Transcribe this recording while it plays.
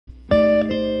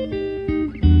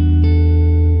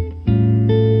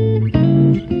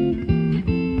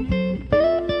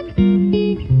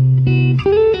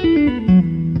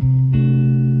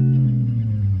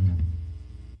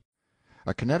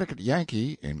Connecticut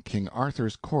Yankee in King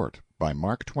Arthur's Court, by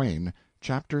Mark Twain,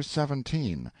 Chapter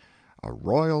 17, A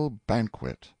Royal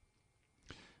Banquet.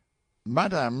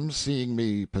 Madame, seeing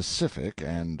me pacific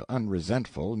and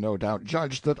unresentful, no doubt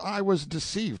judged that I was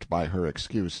deceived by her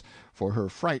excuse, for her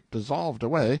fright dissolved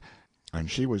away, and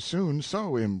she was soon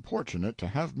so importunate to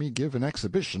have me give an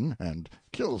exhibition and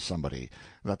kill somebody,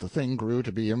 that the thing grew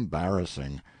to be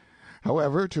embarrassing.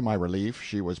 However, to my relief,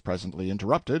 she was presently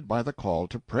interrupted by the call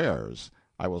to prayers.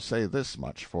 I will say this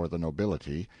much for the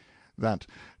nobility, that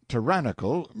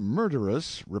tyrannical,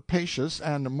 murderous, rapacious,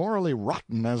 and morally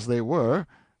rotten as they were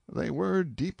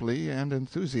deeply and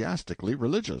enthusiastically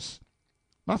religious.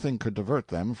 Nothing could divert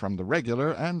them from the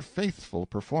regular and faithful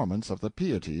performance of the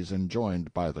pieties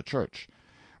enjoined by the Church.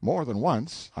 More than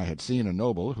once I had seen a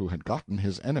noble who had gotten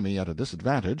his enemy at a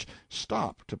disadvantage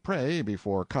stop to pray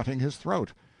before cutting his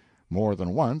throat. More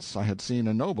than once I had seen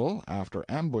a noble, after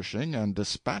ambushing and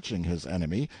dispatching his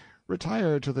enemy,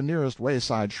 retire to the nearest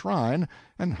wayside shrine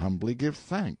and humbly give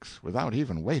thanks, without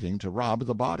even waiting to rob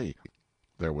the body.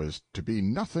 There was to be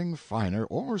nothing finer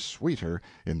or sweeter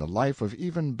in the life of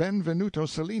even Benvenuto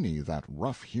Cellini, that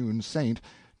rough-hewn saint,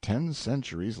 10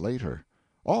 centuries later.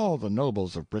 All the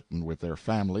nobles of Britain with their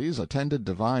families attended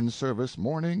divine service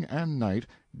morning and night,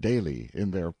 daily,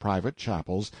 in their private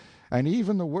chapels, and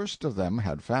even the worst of them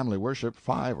had family worship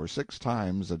 5 or 6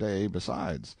 times a day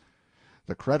besides.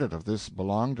 The credit of this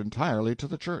belonged entirely to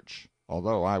the Church.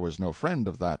 Although I was no friend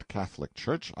of that Catholic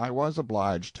Church, I was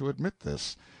obliged to admit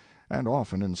this, and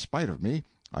often, in spite of me,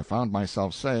 I found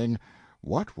myself saying,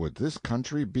 "What would this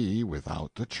country be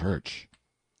without the Church?"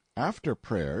 After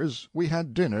prayers we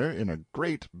had dinner in a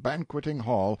great banqueting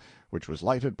hall, which was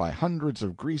lighted by hundreds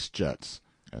of grease jets,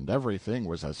 and everything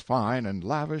was as fine and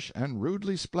lavish and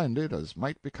rudely splendid as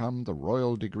might become the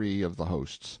royal degree of the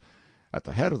hosts. At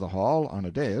the head of the hall, on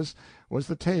a dais, was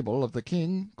the table of the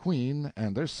King, Queen,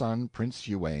 and their son Prince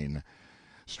Uwaine.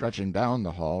 Stretching down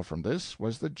the hall from this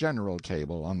was the general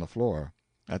table on the floor.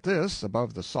 At this,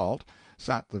 above the salt,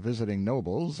 sat the visiting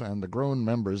nobles and the grown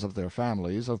members of their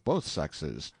families of both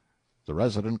sexes. The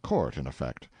resident court, in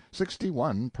effect,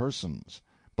 61 persons.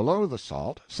 Below the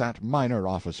salt sat minor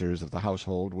officers of the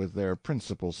household with their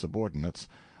principal subordinates,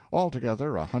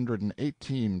 altogether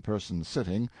 118 persons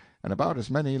sitting, and about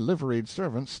as many liveried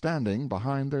servants standing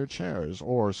behind their chairs,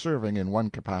 or serving in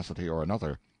one capacity or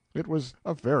another. It was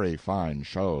a very fine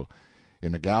show.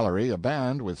 In a gallery a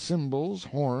band with cymbals,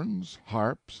 horns,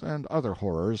 harps, and other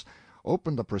horrors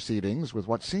opened the proceedings with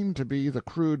what seemed to be the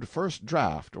crude first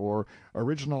draft or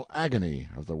original agony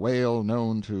of the wail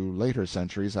known to later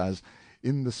centuries as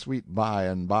 "In the Sweet By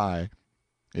and By."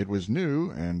 It was new,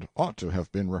 and ought to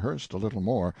have been rehearsed a little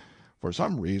more. For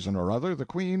some reason or other the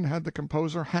Queen had the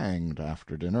composer hanged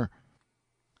after dinner.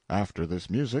 After this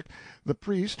music, the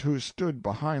priest who stood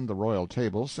behind the royal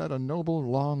table said a noble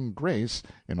long grace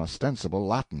in ostensible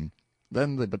Latin.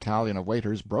 Then the battalion of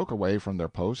waiters broke away from their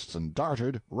posts and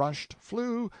darted, rushed,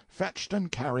 flew, fetched,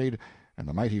 and carried, and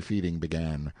the mighty feeding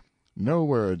began. No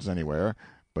words anywhere,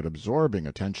 but absorbing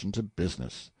attention to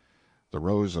business. The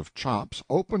rows of chops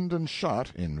opened and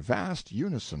shut in vast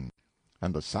unison,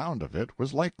 and the sound of it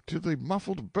was like to the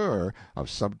muffled burr of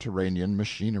subterranean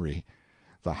machinery.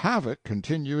 The havoc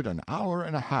continued an hour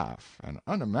and a half, and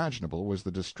unimaginable was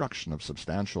the destruction of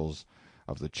substantials.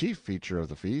 Of the chief feature of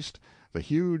the feast, the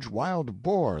huge wild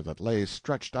boar that lay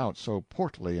stretched out so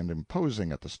portly and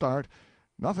imposing at the start,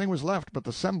 nothing was left but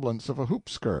the semblance of a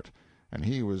hoop-skirt, and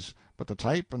he was but the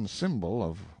type and symbol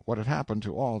of what had happened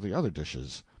to all the other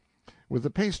dishes. With the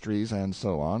pastries and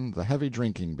so on, the heavy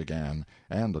drinking began,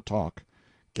 and the talk.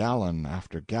 Gallon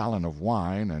after gallon of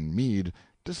wine and mead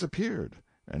disappeared,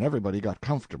 and everybody got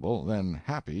comfortable, then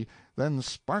happy, then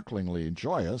sparklingly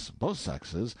joyous, both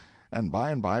sexes, and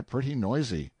by pretty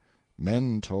noisy.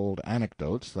 Men told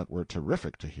anecdotes that were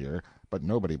terrific to hear, but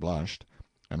nobody blushed,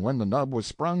 and when the nub was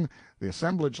sprung, the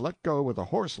assemblage let go with a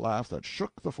horse laugh that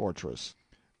shook the fortress.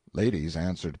 Ladies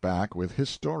answered back with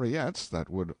historiettes that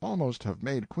would almost have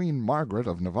made Queen Margaret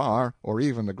of Navarre, or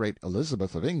even the great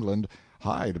Elizabeth of England,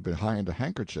 hide behind a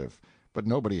handkerchief, but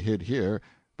nobody hid here,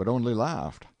 but only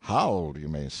laughed, howled, you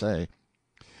may say.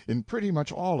 In pretty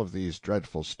much all of these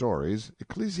dreadful stories,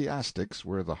 ecclesiastics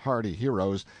were the hardy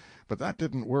heroes, but that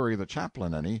didn't worry the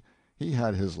chaplain any. He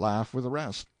had his laugh with the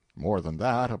rest. More than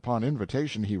that, upon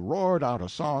invitation he roared out a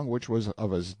song which was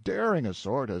of as daring a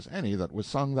sort as any that was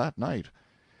sung that night.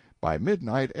 By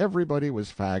midnight everybody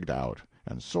was fagged out,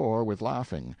 and sore with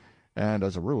laughing, and,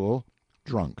 as a rule,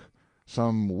 drunk,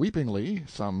 some weepingly,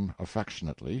 some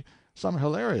affectionately, some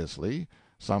hilariously,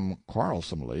 some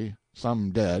quarrelsomely,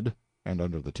 some dead and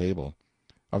under the table.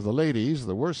 Of the ladies,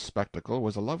 the worst spectacle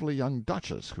was a lovely young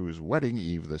duchess whose wedding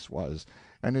eve this was,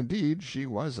 and indeed she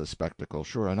was a spectacle,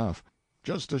 sure enough.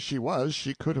 Just as she was,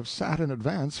 she could have sat in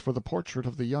advance for the portrait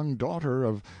of the young daughter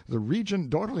of the Regent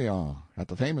d'Orleans, at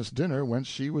the famous dinner whence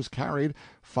she was carried,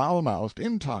 foul-mouthed,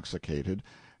 intoxicated,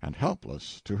 and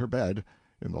helpless, to her bed,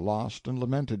 in the lost and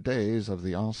lamented days of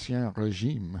the Ancien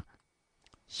Regime.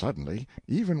 Suddenly,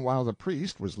 even while the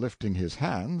priest was lifting his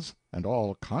hands, and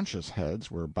all conscious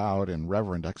heads were bowed in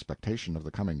reverent expectation of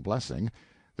the coming blessing,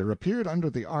 there appeared under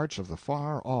the arch of the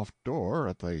far-off door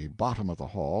at the bottom of the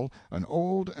hall an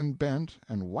old and bent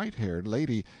and white-haired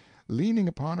lady, leaning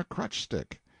upon a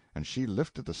crutch-stick, and she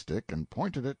lifted the stick and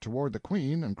pointed it toward the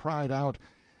Queen, and cried out,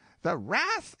 "The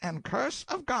wrath and curse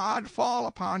of God fall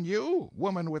upon you,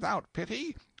 woman without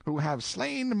pity, who have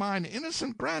slain mine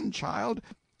innocent grandchild,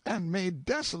 and made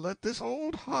desolate this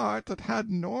old heart that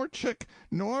had nor chick,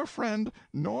 nor friend,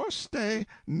 nor stay,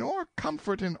 nor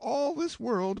comfort in all this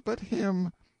world but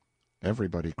him."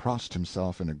 Everybody crossed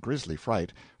himself in a grisly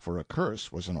fright, for a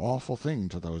curse was an awful thing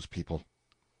to those people.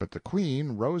 But the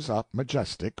Queen rose up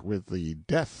majestic, with the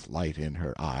death-light in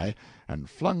her eye, and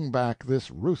flung back this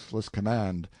ruthless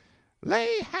command,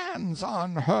 "Lay hands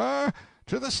on her!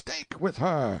 To the stake with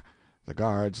her!" The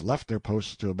guards left their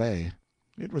posts to obey.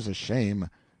 It was a shame.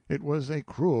 It was a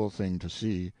cruel thing to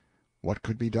see. What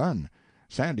could be done?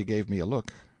 Sandy gave me a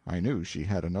look. I knew she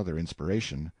had another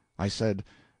inspiration. I said,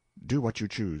 "Do what you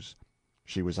choose."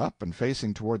 She was up and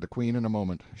facing toward the Queen in a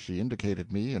moment. She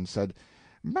indicated me, and said,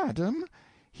 "Madam,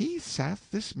 he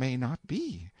saith this may not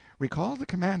be. Recall the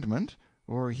commandment,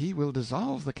 or he will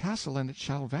dissolve the castle, and it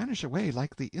shall vanish away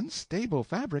like the instable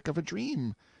fabric of a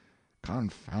dream."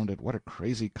 Confound it, what a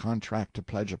crazy contract to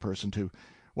pledge a person to!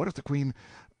 What if the Queen—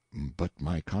 But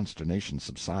my consternation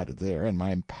subsided there, and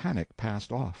my panic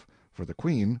passed off, for the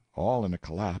Queen, all in a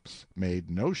collapse, made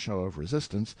no show of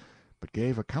resistance, but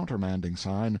gave a countermanding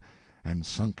sign, and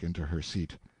sunk into her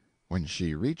seat. When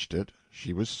she reached it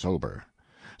she was sober.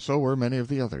 So were many of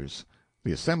the others.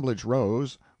 The assemblage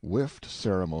rose, whiffed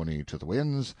ceremony to the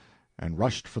winds, and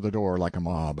rushed for the door like a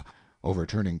mob,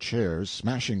 overturning chairs,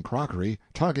 smashing crockery,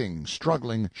 tugging,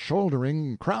 struggling,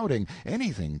 shouldering, crowding,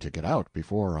 anything to get out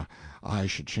before I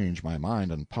should change my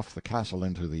mind and puff the castle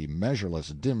into the measureless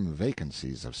dim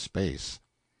vacancies of space.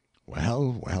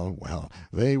 Well, well, well,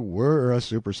 they were a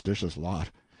superstitious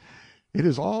lot. It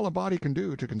is all a body can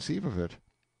do to conceive of it.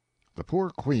 The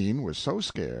poor Queen was so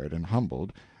scared and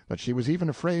humbled that she was even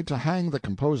afraid to hang the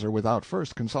composer without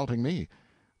first consulting me.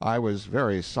 I was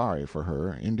very sorry for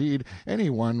her, indeed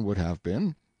any one would have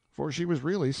been, for she was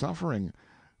really suffering.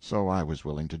 So I was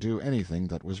willing to do anything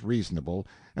that was reasonable,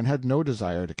 and had no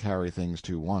desire to carry things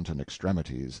to wanton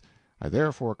extremities. I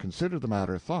therefore considered the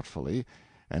matter thoughtfully,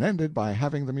 and ended by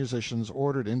having the musicians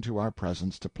ordered into our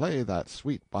presence to play that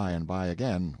Sweet By and By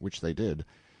again, which they did.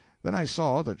 Then I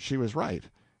saw that she was right,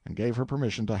 and gave her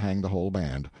permission to hang the whole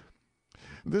band.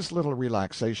 This little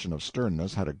relaxation of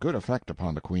sternness had a good effect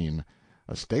upon the Queen.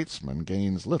 A statesman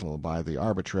gains little by the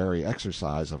arbitrary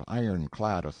exercise of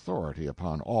iron-clad authority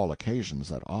upon all occasions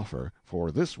that offer,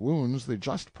 for this wounds the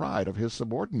just pride of his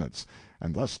subordinates,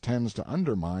 and thus tends to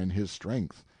undermine his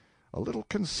strength. A little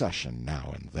concession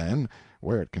now and then,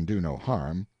 where it can do no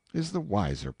harm, is the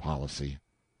wiser policy.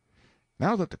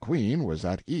 Now that the Queen was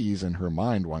at ease in her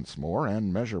mind once more,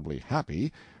 and measurably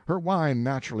happy, her wine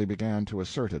naturally began to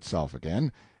assert itself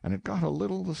again, and it got a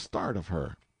little the start of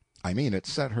her. I mean, it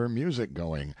set her music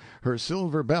going, her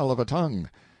silver bell of a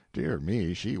tongue. Dear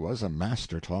me, she was a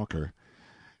master talker.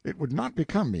 It would not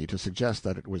become me to suggest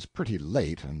that it was pretty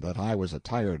late, and that I was a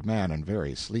tired man and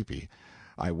very sleepy.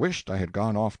 I wished I had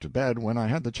gone off to bed when I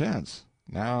had the chance.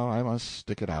 Now I must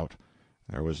stick it out.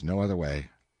 There was no other way.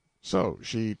 So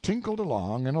she tinkled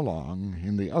along and along,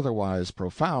 in the otherwise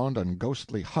profound and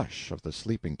ghostly hush of the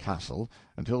sleeping castle,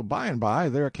 until by and by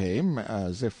there came,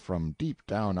 as if from deep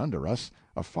down under us,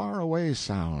 a far-away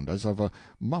sound, as of a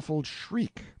muffled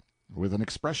shriek, with an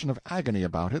expression of agony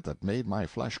about it that made my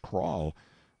flesh crawl.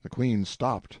 The Queen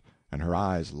stopped, and her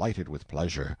eyes lighted with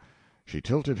pleasure. She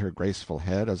tilted her graceful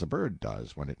head as a bird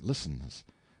does when it listens.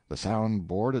 The sound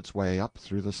bored its way up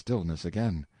through the stillness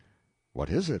again. "What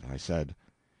is it?" I said.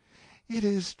 "It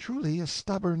is truly a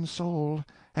stubborn soul,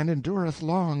 and endureth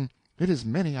long. It is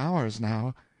many hours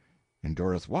now."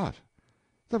 "Endureth what?"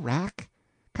 "The rack.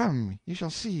 Come, ye shall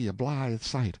see a blithe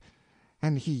sight.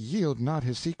 An he yield not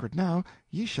his secret now,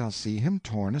 ye shall see him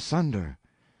torn asunder."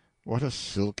 What a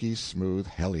silky smooth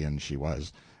hellion she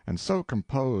was, and so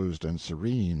composed and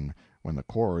serene, when the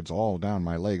cords all down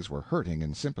my legs were hurting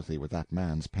in sympathy with that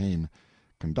man's pain.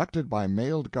 Conducted by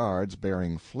mailed guards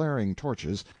bearing flaring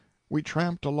torches, We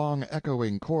tramped along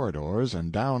echoing corridors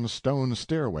and down stone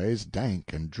stairways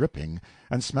dank and dripping,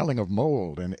 and smelling of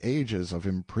mold and ages of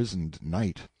imprisoned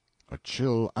night. A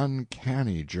chill,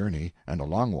 uncanny journey, and a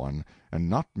long one, and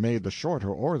not made the shorter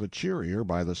or the cheerier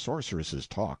by the sorceress's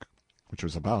talk, which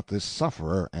was about this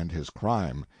sufferer and his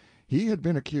crime. He had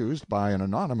been accused by an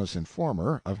anonymous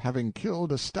informer of having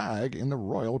killed a stag in the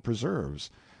royal preserves.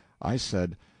 I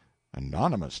said,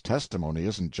 "Anonymous testimony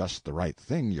isn't just the right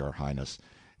thing, your Highness.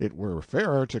 It were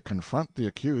fairer to confront the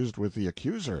accused with the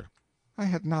accuser." "I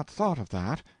had not thought of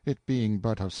that, it being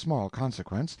but of small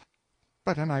consequence.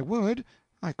 But an I would,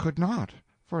 I could not,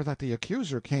 for that the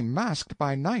accuser came masked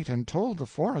by night and told the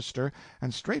forester,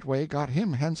 and straightway got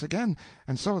him hence again,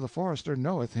 and so the forester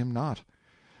knoweth him not."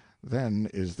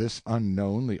 "Then is this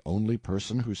unknown the only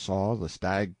person who saw the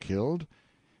stag killed?"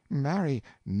 "Marry,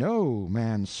 no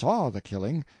man saw the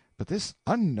killing, but this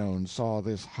unknown saw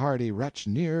this hardy wretch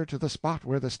near to the spot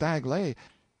where the stag lay,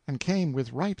 and came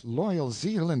with right loyal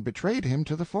zeal and betrayed him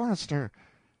to the forester."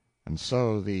 "And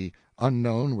so the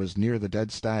unknown was near the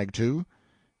dead stag, too?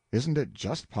 Isn't it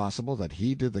just possible that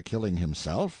he did the killing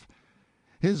himself?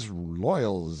 His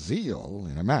loyal zeal,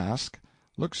 in a mask,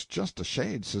 looks just a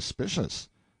shade suspicious.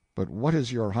 But what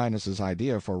is your Highness's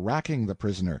idea for racking the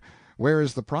prisoner? Where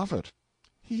is the profit?"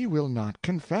 "He will not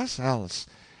confess else,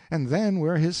 and then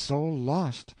were his soul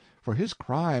lost. For his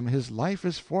crime his life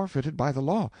is forfeited by the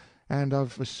law, and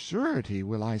of a surety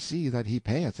will I see that he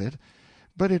payeth it.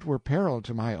 But it were peril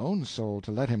to my own soul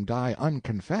to let him die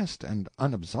unconfessed and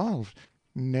unabsolved.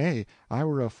 Nay, I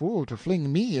were a fool to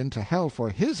fling me into hell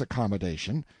for his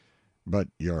accommodation." "But,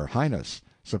 your Highness,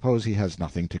 suppose he has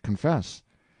nothing to confess?"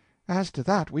 "As to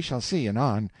that we shall see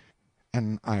anon.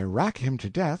 An I rack him to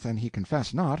death, and he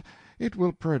confess not, it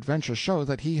will peradventure show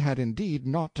that he had indeed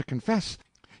naught to confess.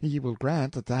 Ye will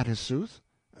grant that that is sooth?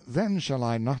 Then shall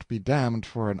I not be damned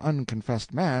for an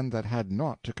unconfessed man that had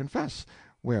naught to confess,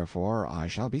 wherefore I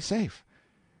shall be safe."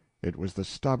 It was the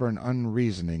stubborn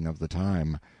unreasoning of the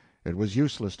time. It was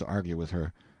useless to argue with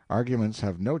her. Arguments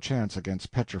have no chance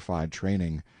against petrified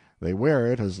training. They wear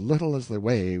it as little as the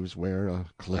waves wear a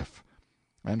cliff.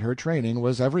 And her training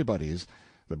was everybody's.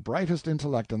 The brightest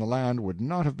intellect in the land would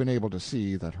not have been able to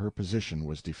see that her position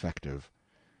was defective.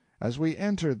 As we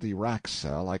entered the rack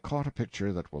cell I caught a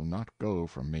picture that will not go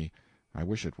from me. I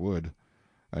wish it would.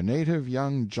 A native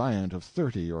young giant of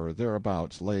 30 or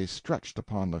thereabouts lay stretched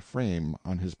upon the frame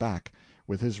on his back,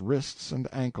 with his wrists and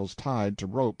ankles tied to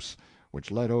ropes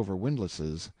which led over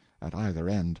windlasses at either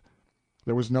end.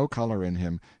 There was no color in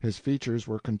him, his features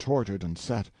were contorted and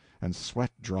set, and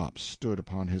sweat drops stood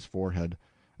upon his forehead.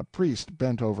 A priest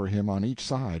bent over him on each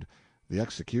side. The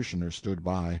executioner stood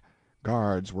by.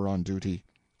 Guards were on duty.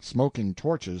 Smoking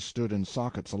torches stood in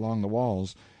sockets along the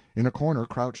walls. In a corner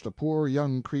crouched a poor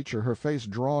young creature, her face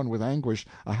drawn with anguish,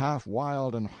 a half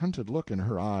wild and hunted look in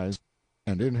her eyes,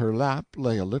 and in her lap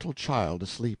lay a little child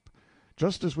asleep.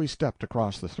 Just as we stepped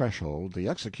across the threshold, the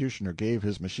executioner gave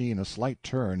his machine a slight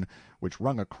turn, which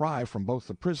wrung a cry from both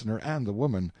the prisoner and the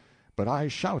woman. But I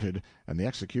shouted, and the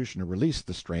executioner released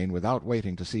the strain without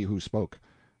waiting to see who spoke.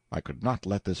 I could not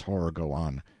let this horror go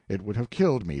on. It would have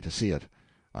killed me to see it.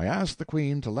 I asked the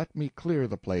Queen to let me clear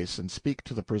the place and speak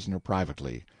to the prisoner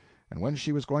privately. And when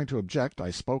she was going to object,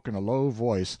 I spoke in a low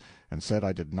voice, and said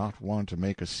I did not want to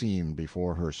make a scene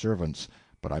before her servants,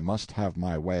 but I must have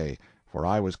my way, for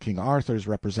I was King Arthur's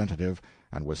representative,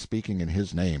 and was speaking in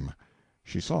his name.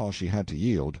 She saw she had to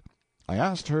yield. I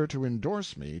asked her to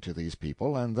endorse me to these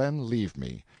people, and then leave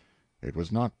me. It was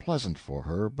not pleasant for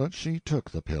her, but she took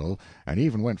the pill, and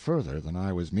even went further than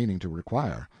I was meaning to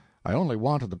require. I only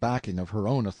wanted the backing of her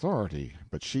own authority,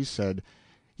 but she said,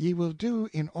 "Ye will do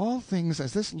in all things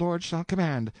as this lord shall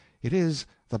command. It is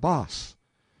the boss."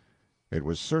 It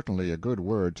was certainly a good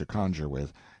word to conjure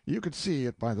with. You could see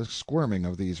it by the squirming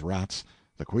of these rats.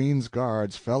 The Queen's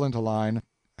guards fell into line,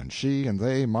 and she and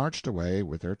they marched away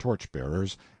with their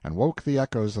torch-bearers, and woke the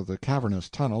echoes of the cavernous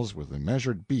tunnels with the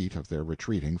measured beat of their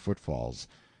retreating footfalls.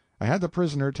 I had the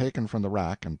prisoner taken from the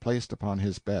rack and placed upon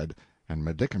his bed, and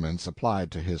medicaments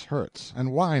applied to his hurts,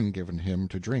 and wine given him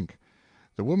to drink.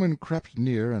 The woman crept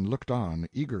near and looked on,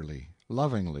 eagerly,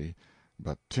 lovingly,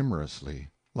 but timorously,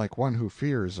 like one who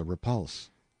fears a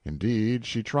repulse. Indeed,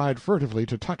 she tried furtively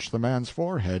to touch the man's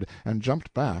forehead, and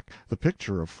jumped back, the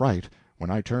picture of fright, when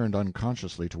I turned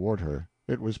unconsciously toward her.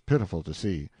 It was pitiful to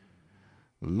see.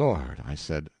 "Lord," I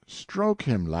said, "stroke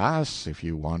him, lass, if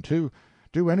you want to.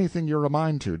 Do anything you're a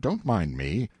mind to. Don't mind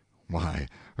me." Why,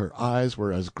 her eyes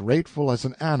were as grateful as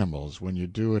an animal's when you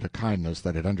do it a kindness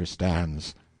that it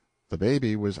understands. The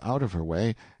baby was out of her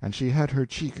way, and she had her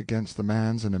cheek against the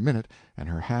man's in a minute, and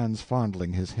her hands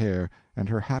fondling his hair, and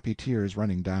her happy tears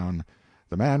running down.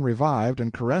 The man revived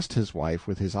and caressed his wife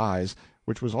with his eyes,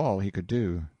 which was all he could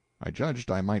do. I judged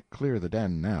I might clear the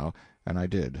den now, and I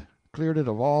did, cleared it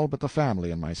of all but the family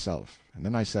and myself. And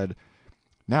then I said,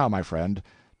 "Now, my friend,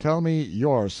 tell me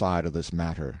your side of this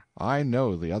matter. I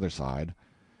know the other side."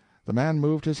 The man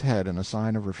moved his head in a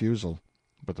sign of refusal,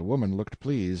 but the woman looked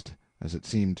pleased, as it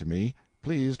seemed to me,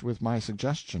 pleased with my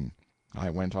suggestion. I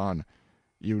went on,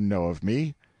 "You know of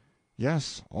me?"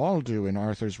 "Yes, all do in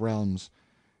Arthur's realms."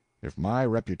 "If my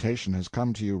reputation has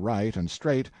come to you right and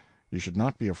straight, you should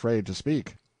not be afraid to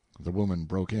speak." The woman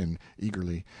broke in,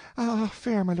 eagerly, "Ah,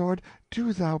 fair my lord,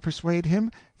 do thou persuade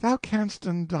him. Thou canst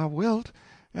and thou wilt,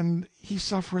 and he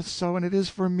suffereth so, and it is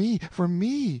for me, for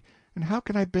me, and how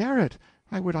can I bear it?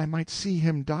 I would I might see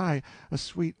him die, a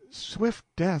sweet, swift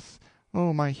death.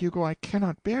 Oh, my Hugo, I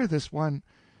cannot bear this one."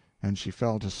 And she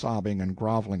fell to sobbing and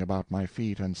groveling about my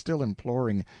feet, and still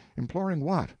imploring. Imploring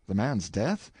what? The man's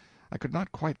death? I could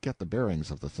not quite get the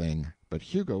bearings of the thing, but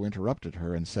Hugo interrupted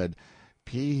her and said,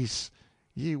 "Peace,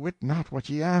 ye wit not what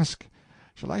ye ask.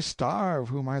 Shall I starve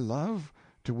whom I love,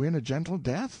 to win a gentle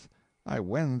death? I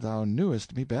wend thou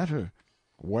knewest me better."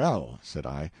 "Well," said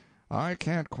I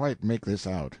can't quite make this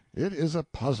out. It is a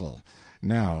puzzle.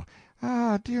 Now—"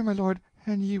 "Ah, dear my lord,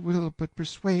 an ye will but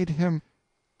persuade him.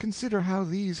 Consider how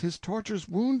these his tortures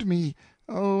wound me.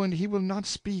 Oh, and he will not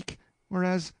speak,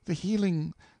 whereas the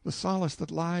healing, the solace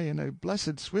that lie in a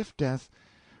blessed swift death—"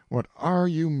 "What are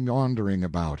you maundering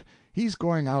about? He's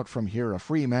going out from here a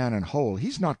free man and whole.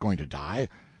 He's not going to die."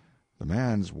 The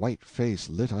man's white face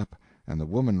lit up, and the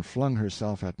woman flung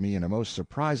herself at me in a most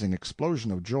surprising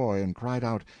explosion of joy, and cried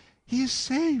out, "He is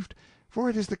saved, for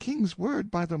it is the king's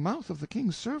word by the mouth of the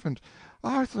king's servant,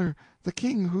 Arthur, the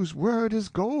king whose word is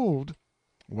gold."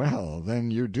 "Well,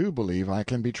 then you do believe I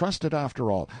can be trusted,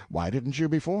 after all. Why didn't you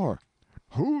before?"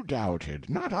 "Who doubted?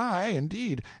 Not I,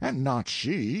 indeed, and not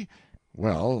she."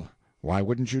 "Well, why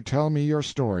wouldn't you tell me your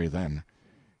story, then?"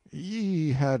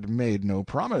 "Ye had made no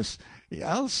promise,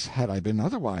 else had I been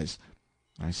otherwise."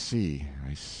 I see.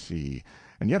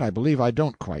 And yet I believe I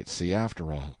don't quite see,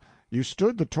 after all. You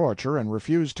stood the torture and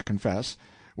refused to confess,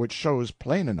 which shows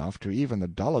plain enough to even the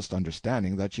dullest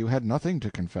understanding that you had nothing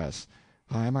to confess."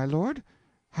 "I, my lord?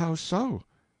 How so?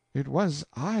 It was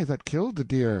I that killed the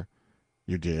deer."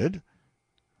 "You did?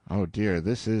 Oh dear,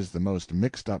 this is the most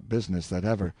mixed-up business that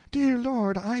ever—" "Dear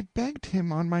lord, I begged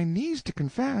him on my knees to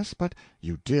confess, but—"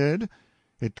 "You did?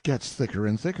 It gets thicker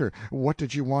and thicker. What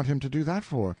did you want him to do that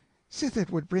for?" "Sith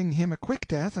it would bring him a quick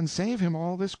death and save him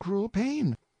all this cruel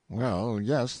pain." "Well,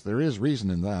 yes, there is reason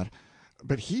in that.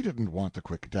 But he didn't want the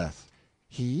quick death."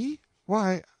 "He?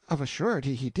 Why, of a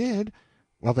surety he did."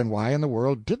 "Well, then why in the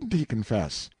world didn't he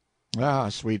confess?" "Ah,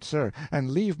 sweet sir,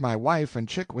 and leave my wife and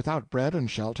chick without bread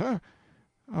and shelter?"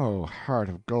 "Oh, heart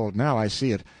of gold, now I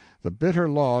see it. The bitter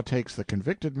law takes the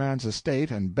convicted man's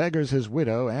estate and beggars his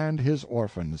widow and his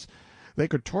orphans. They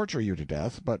could torture you to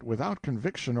death, but without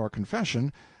conviction or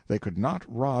confession they could not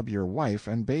rob your wife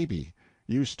and baby.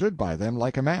 You stood by them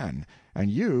like a man, and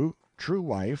you, true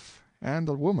wife, and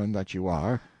the woman that you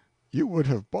are, you would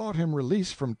have bought him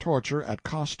release from torture at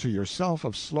cost to yourself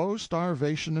of slow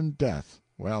starvation and death.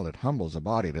 Well, it humbles a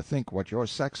body to think what your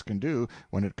sex can do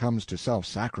when it comes to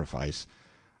self-sacrifice.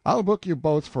 I'll book you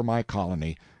both for my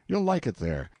colony. You'll like it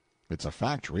there. It's a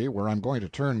factory where I'm going to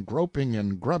turn groping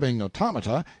and grubbing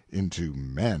automata into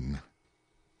men."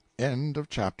 End of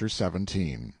chapter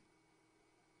 17.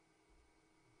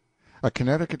 A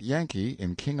Connecticut Yankee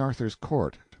in King Arthur's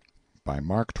Court, by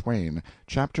Mark Twain.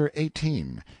 Chapter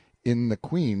 18. In the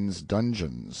Queen's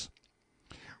Dungeons.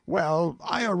 Well,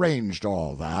 I arranged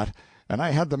all that, and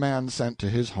I had the man sent to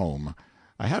his home.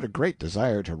 I had a great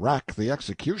desire to rack the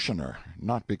executioner,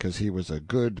 not because he was a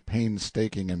good,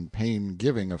 painstaking, and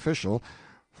pain-giving official,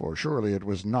 for surely it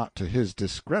was not to his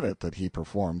discredit that he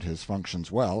performed his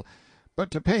functions well,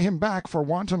 but to pay him back for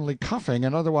wantonly cuffing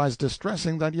and otherwise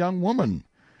distressing that young woman.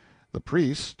 The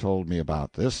priests told me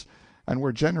about this, and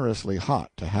were generously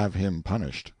hot to have him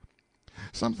punished.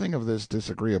 Something of this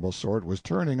disagreeable sort was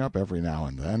turning up every now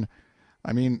and then.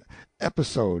 I mean,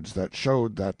 episodes that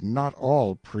showed that not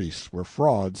all priests were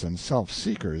frauds and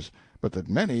self-seekers, but that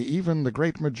many, even the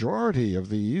great majority of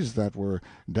these that were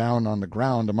down on the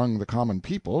ground among the common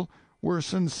people, were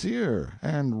sincere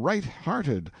and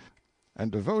right-hearted,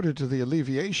 and devoted to the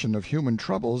alleviation of human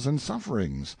troubles and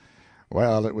sufferings.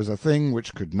 Well, it was a thing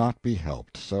which could not be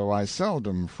helped, so I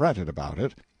seldom fretted about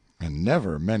it, and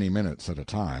never many minutes at a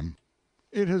time.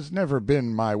 It has never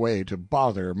been my way to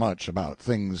bother much about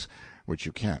things which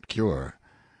you can't cure.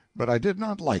 But I did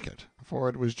not like it, for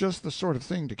it was just the sort of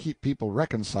thing to keep people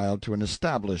reconciled to an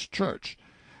established church.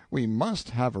 We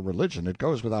must have a religion, it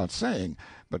goes without saying,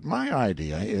 but my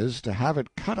idea is to have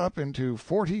it cut up into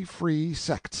 40 free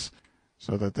sects,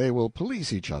 so that they will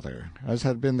police each other, as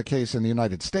had been the case in the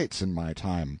United States in my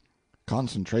time.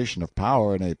 Concentration of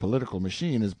power in a political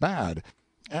machine is bad,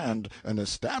 and an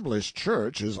established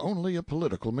church is only a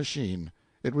political machine.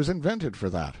 It was invented for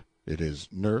that. It is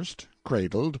nursed,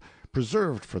 cradled,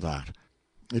 preserved for that.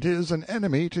 It is an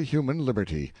enemy to human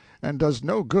liberty, and does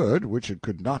no good which it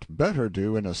could not better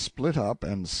do in a split-up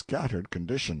and scattered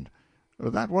condition.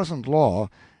 That wasn't law,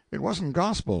 it wasn't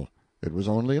gospel, it was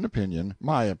only an opinion,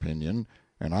 my opinion,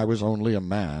 and I was only a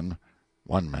man,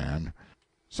 one man.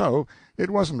 So it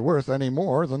wasn't worth any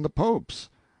more than the Pope's,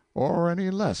 or any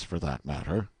less for that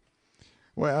matter.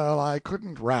 Well, I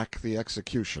couldn't rack the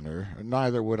executioner,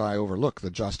 neither would I overlook the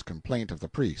just complaint of the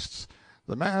priests.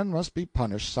 The man must be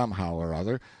punished somehow or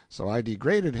other, so I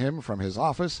degraded him from his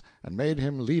office and made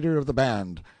him leader of the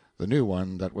band, the new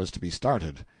one that was to be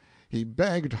started. He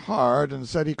begged hard and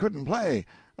said he couldn't play,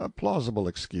 a plausible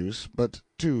excuse, but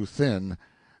too thin.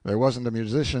 There wasn't a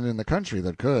musician in the country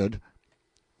that could.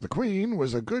 The Queen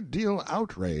was a good deal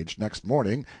outraged next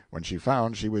morning when she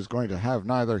found she was going to have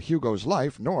neither Hugo's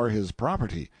life nor his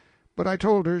property. But I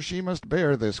told her she must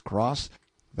bear this cross,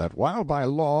 that while by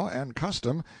law and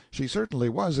custom she certainly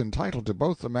was entitled to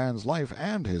both the man's life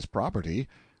and his property,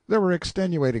 there were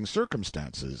extenuating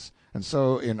circumstances, and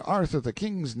so in Arthur the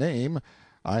King's name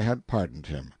I had pardoned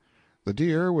him. The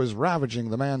deer was ravaging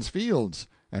the man's fields,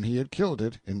 and he had killed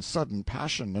it in sudden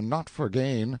passion and not for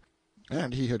gain,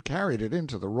 and he had carried it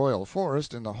into the royal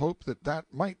forest in the hope that that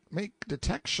might make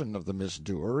detection of the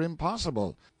misdoer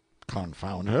impossible.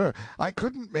 Confound her, I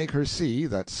couldn't make her see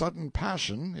that sudden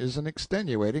passion is an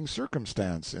extenuating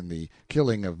circumstance in the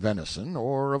killing of venison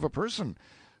or of a person,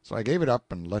 so I gave it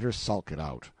up and let her sulk it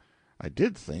out. I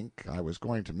did think I was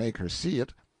going to make her see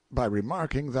it by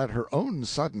remarking that her own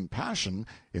sudden passion,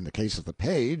 in the case of the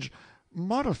page,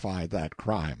 modified that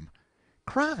crime.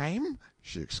 "Crime!"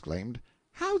 she exclaimed.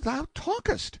 "How thou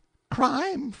talkest!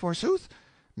 Crime, forsooth!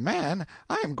 Man,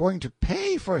 I am going to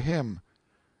pay for him."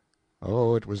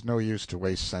 Oh, it was no use to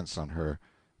waste sense on her.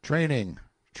 Training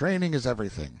is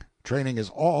everything. Training is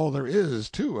all there is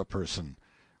to a person.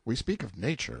 We speak of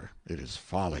nature. It is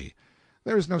folly.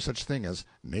 There is no such thing as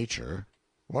nature.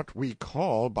 What we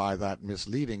call by that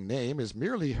misleading name is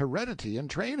merely heredity and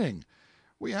training.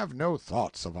 We have no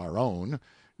thoughts of our own,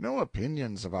 no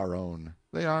opinions of our own.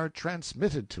 They are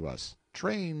transmitted to us,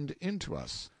 trained into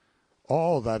us.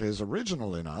 All that is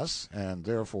original in us, and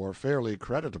therefore fairly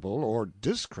creditable or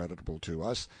discreditable to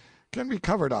us, can be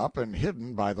covered up and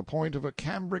hidden by the point of a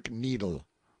cambric needle,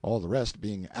 all the rest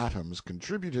being atoms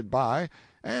contributed by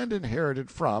and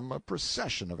inherited from a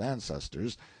procession of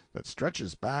ancestors that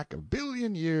stretches back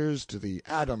 1,000,000,000 years to the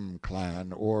Adam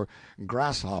clan, or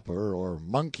grasshopper or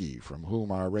monkey, from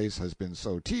whom our race has been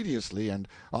so tediously and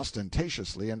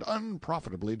ostentatiously and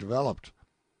unprofitably developed.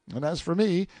 And as for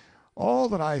me, all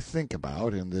that I think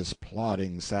about in this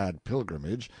plodding sad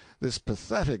pilgrimage, this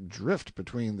pathetic drift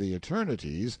between the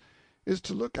eternities, is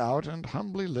to look out and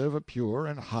humbly live a pure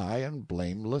and high and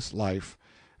blameless life,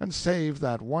 and save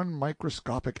that one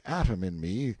microscopic atom in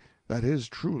me that is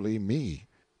truly me.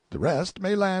 The rest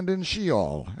may land in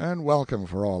Sheol, and welcome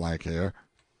for all I care.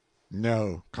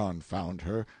 No, confound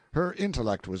her, her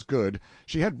intellect was good,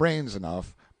 she had brains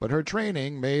enough, but her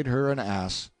training made her an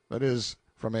ass, that is,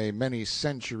 from a many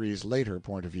centuries later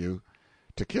point of view.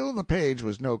 To kill the page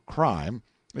was no crime,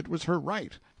 it was her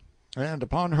right, and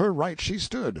upon her right she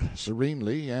stood,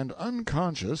 serenely and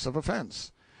unconscious of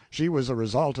offense. She was a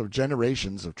result of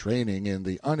generations of training in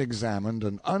the unexamined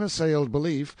and unassailed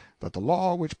belief that the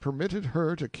law which permitted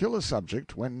her to kill a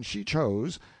subject when she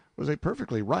chose was a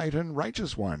perfectly right and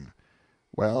righteous one.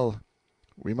 Well,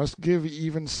 we must give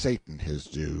even Satan his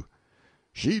due.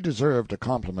 She deserved a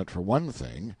compliment for one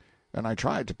thing, and I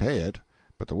tried to pay it,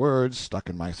 but the words stuck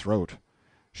in my throat.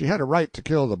 She had a right to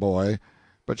kill the boy,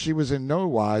 but she was in no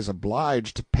wise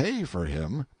obliged to pay for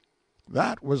him.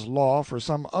 That was law for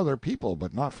some other people,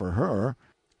 but not for her.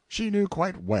 She knew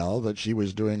quite well that she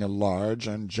was doing a large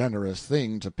and generous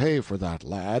thing to pay for that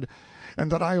lad,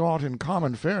 and that I ought in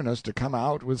common fairness to come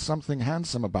out with something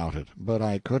handsome about it, but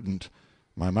I couldn't.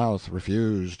 My mouth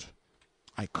refused.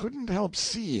 I couldn't help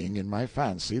seeing in my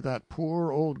fancy that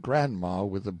poor old grandma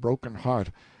with the broken heart,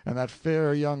 and that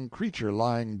fair young creature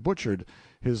lying butchered,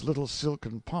 his little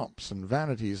silken pomps and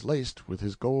vanities laced with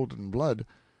his golden blood.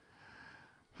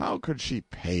 How could she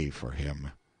pay for him?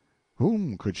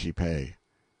 Whom could she pay?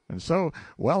 And so,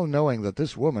 well knowing that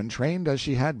this woman, trained as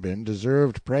she had been,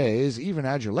 deserved praise, even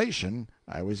adulation,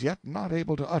 I was yet not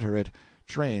able to utter it,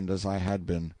 trained as I had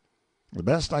been. The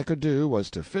best I could do was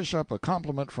to fish up a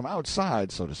compliment from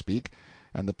outside, so to speak,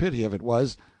 and the pity of it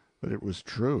was that it was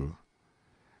true.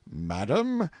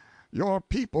 "Madam, your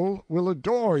people will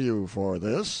adore you for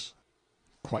this."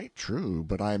 Quite true,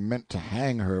 but I meant to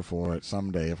hang her for it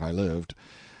some day if I lived.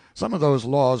 Some of those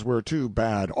laws were too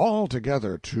bad,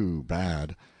 altogether too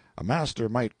bad. A master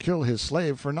might kill his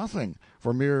slave for nothing,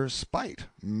 for mere spite,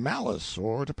 malice,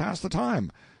 or to pass the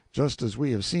time, just as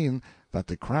we have seen that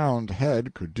the crowned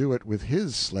head could do it with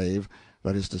his slave,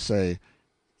 that is to say,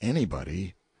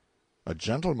 anybody. A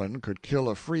gentleman could kill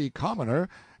a free commoner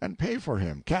and pay for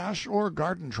him, cash or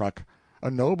garden truck. A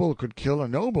noble could kill a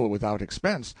noble without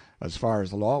expense, as far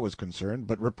as the law was concerned,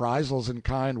 but reprisals in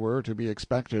kind were to be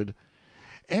expected.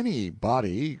 Any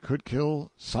body could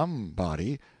kill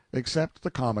somebody, except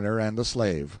the commoner and the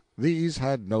slave. These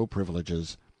had no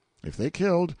privileges. If they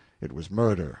killed, it was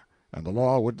murder, and the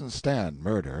law wouldn't stand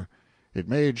murder. It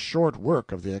made short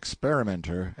work of the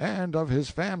experimenter, and of his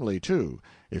family, too,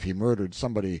 if he murdered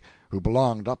somebody who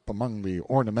belonged up among the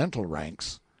ornamental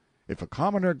ranks. If a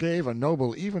commoner gave a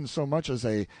noble even so much as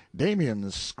a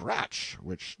Damien's scratch,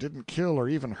 which didn't kill or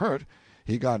even hurt,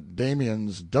 he got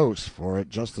Damien's dose for it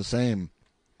just the same.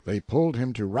 They pulled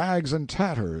him to rags and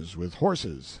tatters with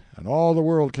horses, and all the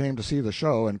world came to see the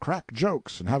show and crack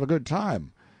jokes and have a good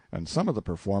time, and some of the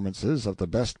performances of the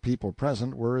best people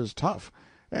present were as tough,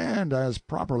 and as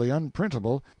properly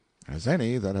unprintable, as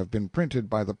any that have been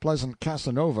printed by the pleasant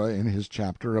Casanova in his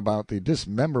chapter about the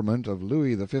dismemberment of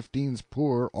Louis XV's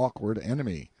poor awkward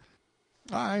enemy.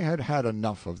 I had had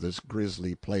enough of this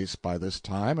grisly place by this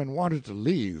time, and wanted to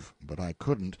leave, but I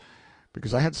couldn't,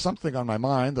 because I had something on my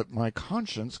mind that my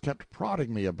conscience kept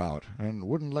prodding me about, and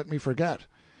wouldn't let me forget.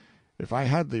 If I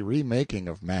had the remaking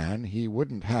of man, he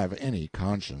wouldn't have any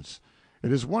conscience.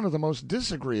 It is one of the most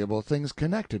disagreeable things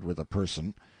connected with a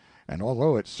person, and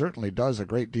although it certainly does a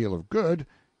great deal of good,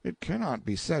 it cannot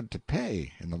be said to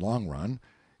pay in the long run.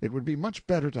 It would be much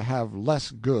better to have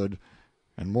less good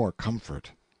and more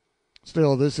comfort.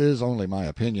 Still, this is only my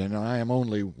opinion, and I am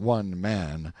only one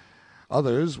man.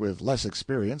 Others with less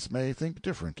experience may think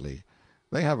differently.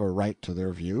 They have a right to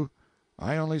their view.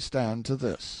 I only stand to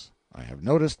this. I have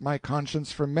noticed my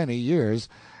conscience for many years,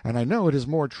 and I know it is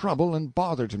more trouble and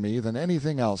bother to me than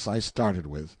anything else I started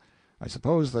with. I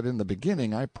suppose that in the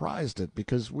beginning I prized it,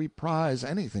 because we prize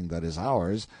anything that is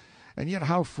ours, and yet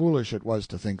how foolish it was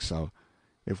to think so.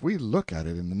 If we look at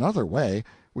it in another way,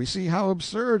 we see how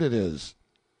absurd it is.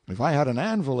 If I had an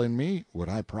anvil in me, would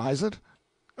I prize it?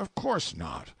 Of course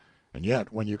not. And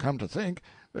yet, when you come to think,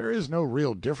 there is no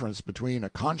real difference between a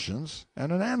conscience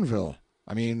and an anvil.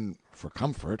 I mean, for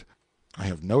comfort. I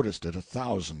have noticed it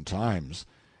 1,000 times.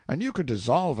 And you could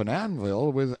dissolve an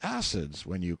anvil with acids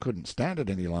when you couldn't stand it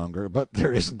any longer, but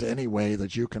there isn't any way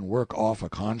that you can work off a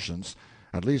conscience,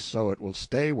 at least so it will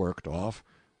stay worked off.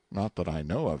 Not that I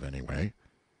know of, anyway.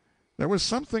 There was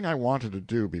something I wanted to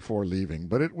do before leaving,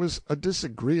 but it was a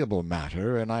disagreeable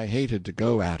matter, and I hated to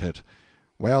go at it.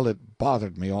 Well, it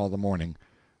bothered me all the morning.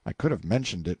 I could have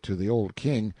mentioned it to the old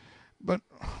king, but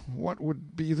what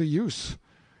would be the use?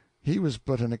 He was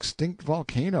but an extinct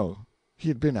volcano. He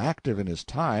had been active in his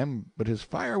time, but his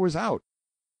fire was out.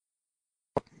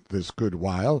 This good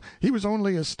while he was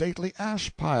only a stately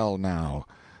ash-pile now,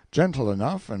 gentle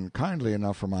enough and kindly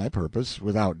enough for my purpose,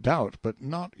 without doubt, but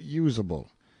not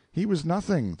usable. He was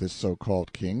nothing, this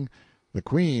so-called king. The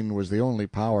queen was the only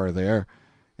power there,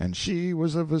 and she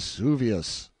was a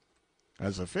Vesuvius.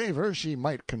 As a favor, she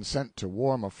might consent to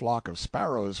warm a flock of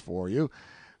sparrows for you,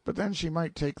 but then she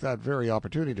might take that very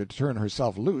opportunity to turn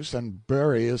herself loose and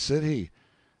bury a city.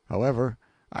 However,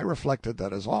 I reflected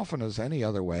that as often as any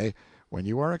other way, when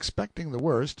you are expecting the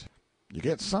worst, you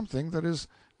get something that is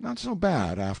not so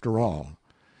bad after all.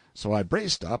 So I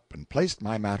braced up and placed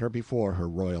my matter before her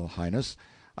Royal Highness.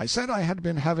 I said I had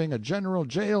been having a general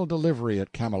jail delivery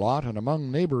at Camelot and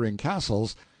among neighboring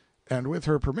castles, and with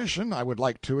her permission I would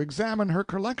like to examine her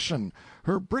collection,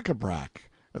 her bric-a-brac,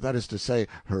 that is to say,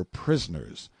 her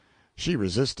prisoners. She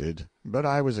resisted, but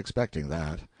I was expecting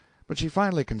that. But she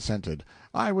finally consented.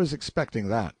 I was expecting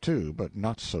that, too, but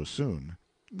not so soon.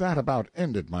 That about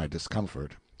ended my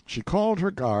discomfort. She called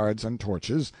her guards and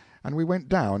torches, and we went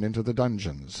down into the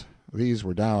dungeons. These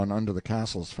were down under the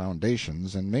castle's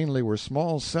foundations, and mainly were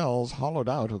small cells hollowed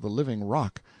out of the living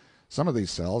rock. Some of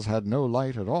these cells had no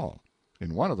light at all.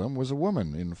 In one of them was a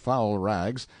woman, in foul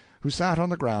rags, who sat on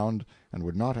the ground and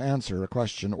would not answer a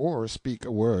question or speak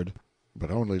a word, but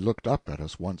only looked up at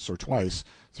us once or twice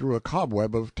through a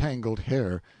cobweb of tangled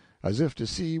hair, as if to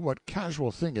see what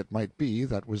casual thing it might be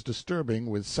that was disturbing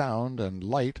with sound and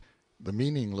light the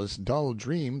meaningless dull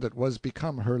dream that was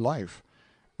become her life.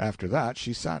 After that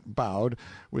she sat bowed,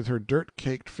 with her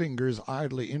dirt-caked fingers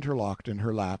idly interlocked in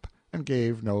her lap, and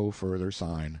gave no further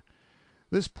sign.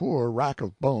 This poor rack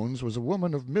of bones was a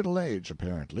woman of middle age,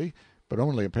 apparently, but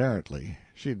only apparently.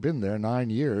 She had been there 9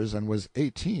 years, and was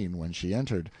 18 when she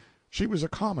entered. She was a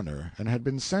commoner, and had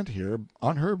been sent here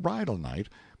on her bridal night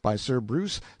by Sir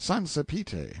Bruce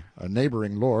Sansepite, a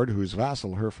neighboring lord whose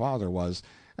vassal her father was,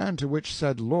 and to which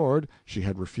said lord she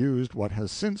had refused what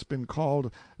has since been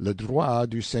called le droit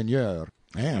du seigneur,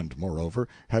 and, moreover,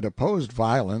 had opposed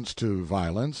violence to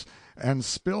violence, and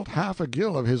spilt half a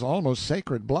gill of his almost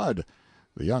sacred blood.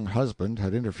 The young husband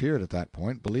had interfered at that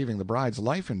point, believing the bride's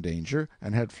life in danger,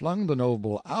 and had flung the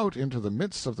noble out into the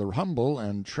midst of the humble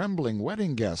and trembling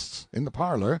wedding guests, in the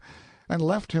parlor, and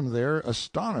left him there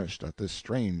astonished at this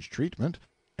strange treatment,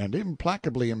 and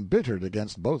implacably embittered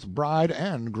against both bride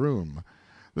and groom.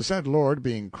 The said lord,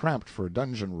 being cramped for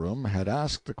dungeon-room, had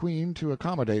asked the Queen to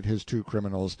accommodate his 2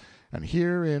 criminals, and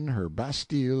here in her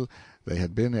Bastille they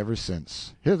had been ever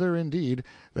since. Hither, indeed,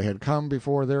 they had come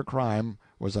before their crime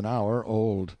was an hour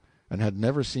old, and had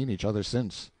never seen each other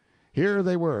since. Here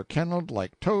they were, kennelled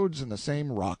like toads in the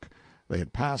same rock. They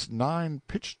had passed 9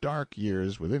 pitch-dark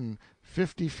years within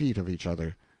 50 feet of each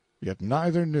other, yet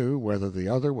neither knew whether the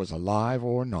other was alive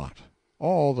or not.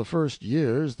 All the first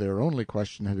years their only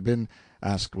question had been,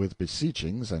 asked with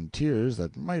beseechings and tears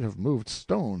that might have moved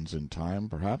stones in time,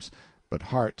 perhaps, but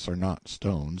hearts are not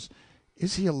stones,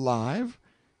 "Is he alive?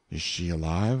 Is she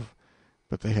alive?"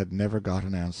 But they had never got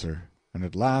an answer, and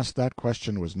at last that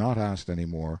question was not asked any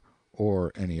more,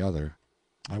 or any other.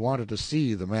 I wanted to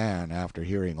see the man after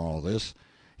hearing all this.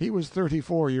 He was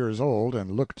 34 years old,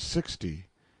 and looked 60.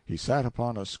 He sat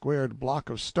upon a squared block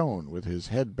of stone, with his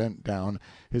head bent down,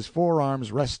 his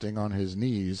forearms resting on his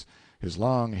knees, his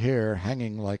long hair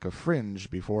hanging like a fringe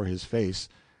before his face,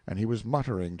 and he was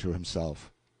muttering to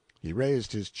himself. He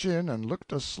raised his chin and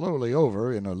looked us slowly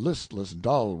over, in a listless,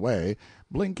 dull way,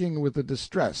 blinking with the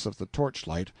distress of the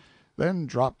torchlight, then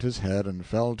dropped his head and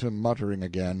fell to muttering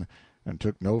again, and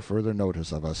took no further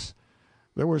notice of us.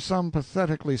 There were some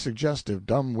pathetically suggestive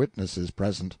dumb witnesses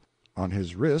present. On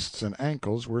his wrists and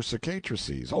ankles were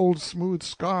cicatrices, old smooth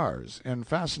scars, and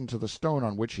fastened to the stone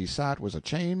on which he sat was a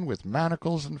chain with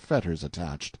manacles and fetters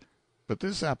attached. But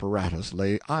this apparatus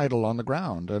lay idle on the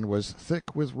ground, and was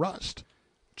thick with rust.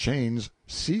 Chains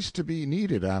cease to be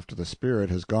needed after the spirit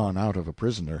has gone out of a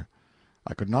prisoner.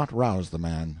 I could not rouse the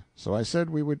man, so I said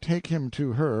we would take him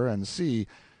to her and see,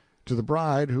 to the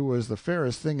bride who was the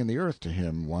fairest thing in the earth to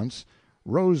him once,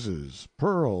 roses,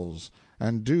 pearls,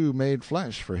 and dew made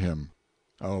flesh for him.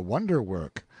 A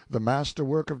wonder-work, the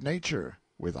master-work of nature,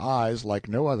 with eyes like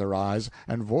no other eyes,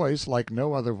 and voice like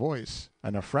no other voice,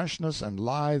 and a freshness and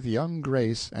lithe young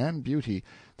grace and beauty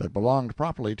that belonged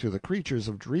properly to the creatures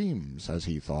of dreams, as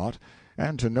he thought,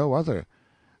 and to no other.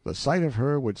 The sight of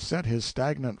her would set his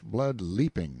stagnant blood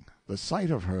leaping, the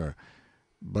sight of her,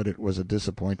 but it was a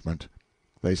disappointment.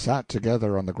 They sat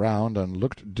together on the ground, and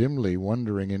looked dimly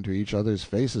wondering into each other's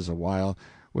faces a while,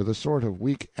 with a sort of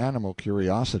weak animal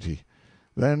curiosity,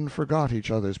 then forgot each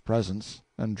other's presence,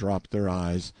 and dropped their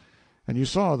eyes, and you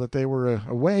saw that they were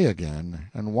away again,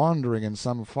 and wandering in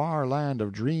some far land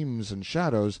of dreams and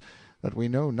shadows that we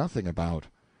know nothing about.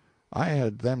 I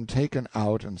had them taken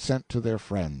out and sent to their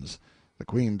friends. The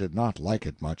Queen did not like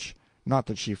it much. Not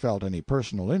that she felt any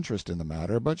personal interest in the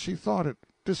matter, but she thought it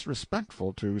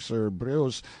disrespectful to Sir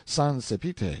Breuse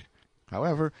Sansepite.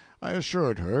 However, I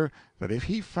assured her that if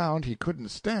he found he couldn't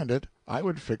stand it, I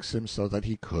would fix him so that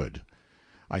he could.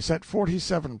 I set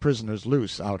 47 prisoners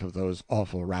loose out of those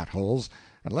awful rat-holes,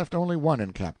 and left only one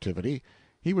in captivity.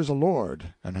 He was a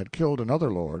lord, and had killed another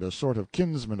lord, a sort of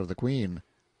kinsman of the Queen.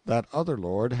 That other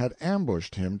lord had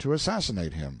ambushed him to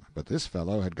assassinate him, but this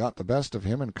fellow had got the best of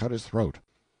him and cut his throat.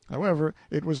 However,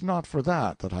 it was not for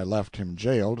that I left him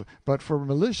jailed, but for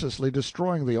maliciously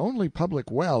destroying the only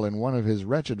public well in one of his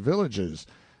wretched villages.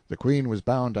 The Queen was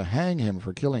bound to hang him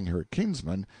for killing her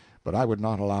kinsman, but I would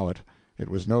not allow it. It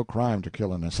was no crime to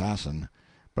kill an assassin.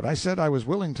 But I said I was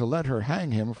willing to let her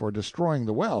hang him for destroying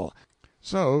the well,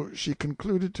 so she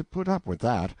concluded to put up with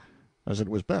that, as it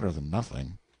was better than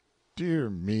nothing. Dear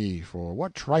me, for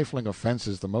what trifling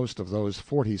offenses the most of those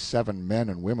 47 men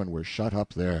and women were shut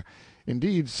up there!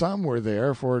 Indeed, some were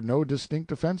there for no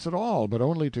distinct offense at all, but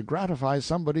only to gratify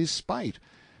somebody's spite,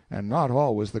 and not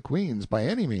always the Queen's by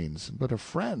any means, but a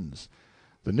friend's.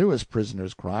 The newest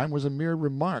prisoner's crime was a mere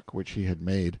remark which he had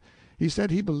made. He said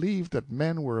he believed that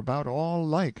men were about all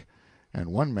alike,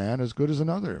 and one man as good as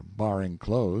another, barring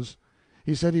clothes.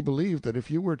 He said he believed that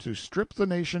if you were to strip the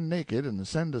nation naked and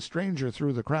send a stranger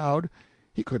through the crowd,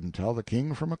 he couldn't tell the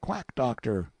king from a quack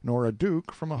doctor, nor a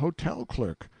duke from a hotel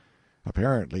clerk.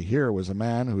 Apparently here was a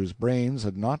man whose brains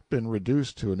had not been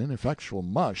reduced to an ineffectual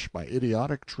mush by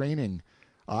idiotic training.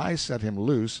 I set him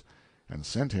loose and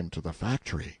sent him to the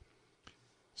factory.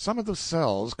 Some of the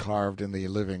cells carved in the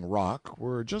living rock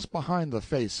were just behind the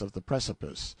face of the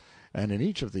precipice, and in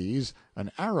each of these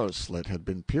an arrow slit had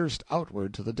been pierced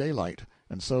outward to the daylight,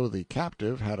 and so the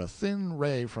captive had a thin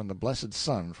ray from the blessed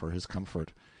sun for his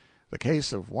comfort. The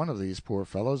case of one of these poor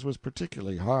fellows was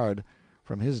particularly hard.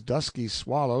 From his dusky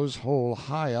swallow's hole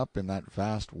high up in that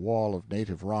vast wall of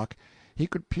native rock, he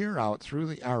could peer out through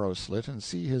the arrow slit and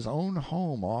see his own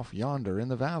home off yonder in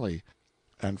the valley.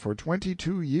 And for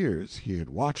 22 years he had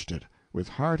watched it, with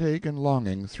heartache and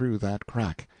longing, through that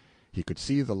crack. He could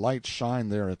see the lights shine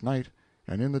there at night,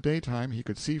 and in the daytime he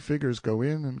could see figures go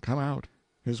in and come out.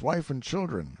 His wife and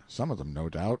children, some of them no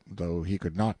doubt, though he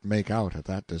could not make out at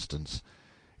that distance.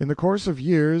 In the course of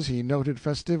years he noted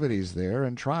festivities there,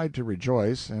 and tried to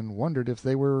rejoice, and wondered if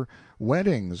they were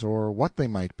weddings or what they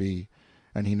might be.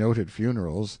 And he noted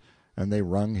funerals, and they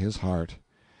wrung his heart.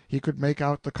 He could make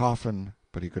out the coffin,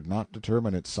 but he could not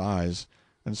determine its size,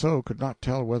 and so could not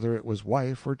tell whether it was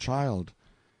wife or child.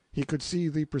 He could see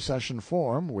the procession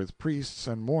form, with priests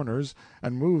and mourners,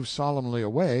 and move solemnly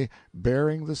away,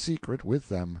 bearing the secret with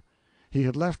them. He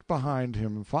had left behind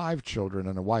him 5 children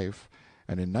and a wife,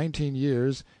 and in 19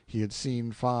 years he had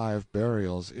seen 5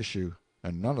 burials issue,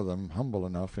 and none of them humble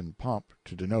enough in pomp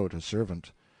to denote a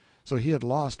servant. So he had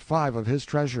lost 5 of his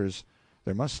treasures.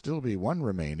 There must still be one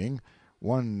remaining,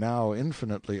 one now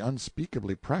infinitely,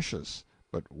 unspeakably precious.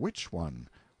 But which one,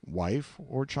 wife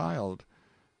or child?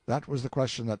 That was the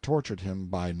question that tortured him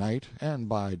by night and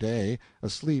by day,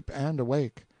 asleep and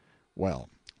awake. Well,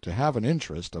 to have an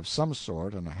interest of some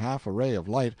sort and a half a ray of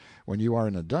light when you are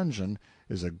in a dungeon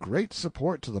is a great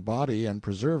support to the body and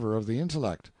preserver of the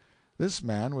intellect. This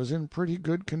man was in pretty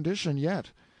good condition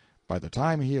yet. By the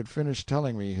time he had finished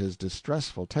telling me his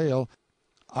distressful tale,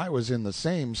 I was in the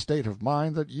same state of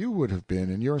mind that you would have been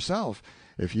in yourself,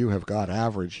 if you have got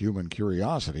average human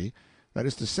curiosity. That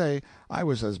is to say, I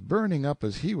was as burning up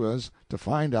as he was to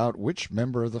find out which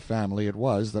member of the family it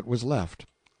was that was left.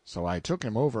 So I took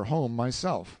him over home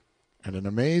myself. And an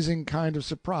amazing kind of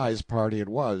surprise party it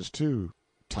was, too.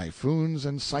 Typhoons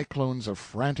and cyclones of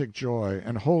frantic joy,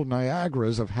 and whole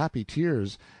Niagaras of happy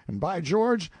tears, and by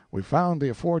George, we found the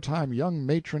aforetime young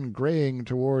matron graying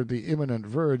toward the imminent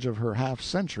verge of her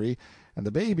half-century, and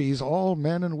the babies all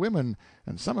men and women,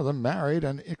 and some of them married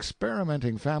and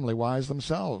experimenting family-wise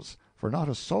themselves, for not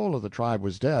a soul of the tribe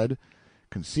was dead.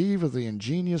 Conceive of the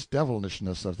ingenious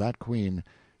devilishness of that queen.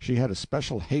 She had a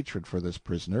special hatred for this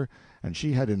prisoner, and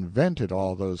she had invented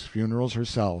all those funerals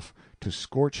herself, to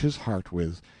scorch his heart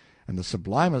with, and the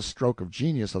sublimest stroke of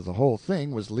genius of the whole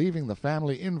thing was leaving the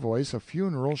family invoice a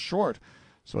funeral short,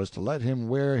 so as to let him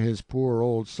wear his poor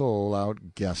old soul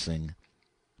out guessing.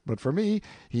 But for me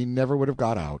he never would have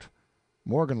got out.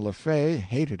 Morgan Le Fay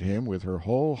hated him with her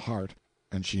whole heart,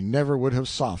 and she never would have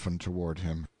softened toward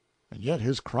him. And yet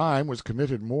his crime was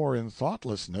committed more in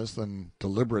thoughtlessness than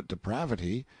deliberate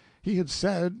depravity. He had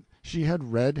said she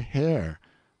had red hair.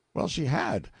 Well, she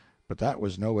had, but that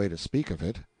was no way to speak of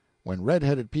it. When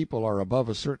red-headed people are above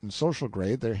a certain social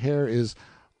grade, their hair is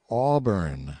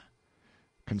auburn.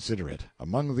 Consider it.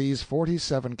 Among these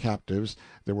 47 captives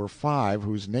there were 5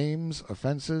 whose names,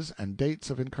 offenses, and dates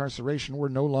of incarceration were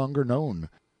no longer known.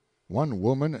 1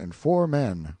 woman and 4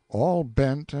 men, all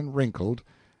bent and wrinkled,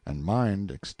 and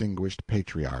mind-extinguished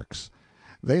patriarchs.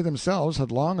 They themselves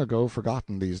had long ago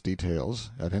forgotten these details.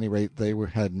 At any rate, they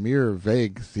had mere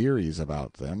vague theories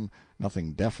about them,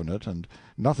 nothing definite, and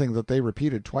nothing that they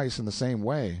repeated twice in the same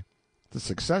way. The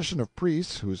succession of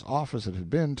priests whose office it had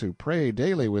been to pray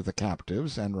daily with the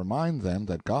captives and remind them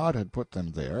that God had put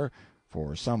them there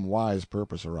for some wise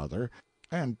purpose or other,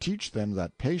 and teach them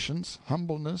that patience,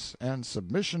 humbleness, and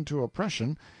submission to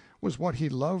oppression was what he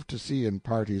loved to see in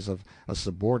parties of a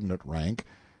subordinate rank,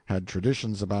 had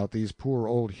traditions about these poor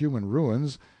old human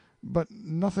ruins, but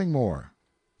nothing more.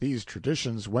 These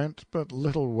traditions went but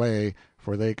little way,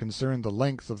 for they concerned the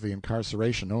length of the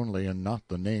incarceration only, and not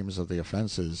the names of the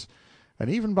offenses. And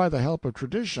even by the help of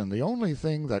tradition, the only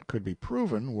thing that could be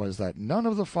proven was that none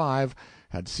of the 5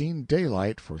 had seen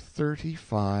daylight for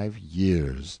 35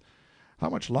 years. How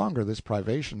much longer this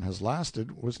privation has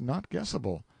lasted was not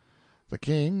guessable. The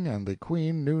king and the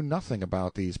queen knew nothing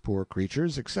about these poor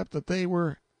creatures, except that they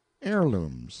were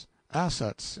heirlooms,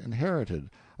 assets inherited,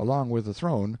 along with the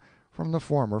throne, from the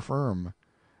former firm.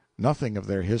 Nothing of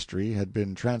their history had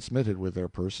been transmitted with their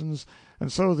persons,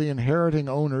 and so the inheriting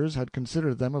owners had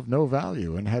considered them of no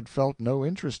value, and had felt no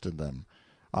interest in them.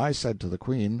 I said to the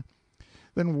Queen,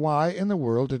 "Then why in the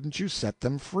world didn't you set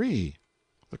them free?"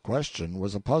 The question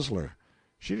was a puzzler.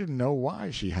 She didn't know why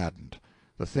she hadn't.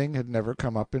 The thing had never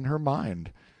come up in her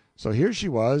mind. So here she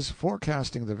was,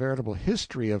 forecasting the veritable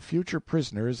history of future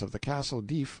prisoners of the Castle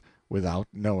d'If without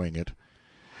knowing it.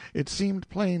 It seemed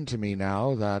plain to me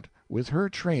now that, with her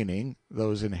training,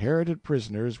 those inherited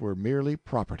prisoners were merely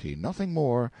property, nothing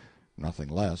more, nothing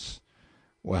less.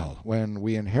 Well, when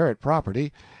we inherit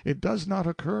property, it does not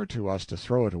occur to us to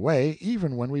throw it away,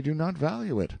 even when we do not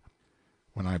value it.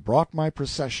 When I brought my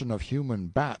procession of human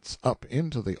bats up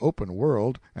into the open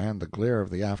world and the glare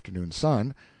of the afternoon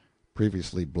sun,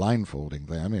 previously blindfolding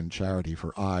them in charity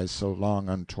for eyes so long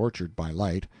untortured by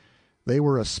light, they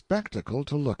were a spectacle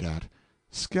to look at.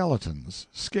 Skeletons,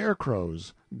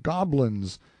 scarecrows,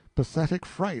 goblins, pathetic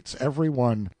frights every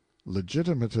one,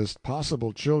 legitimatest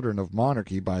possible children of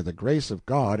monarchy by the grace of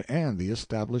God and the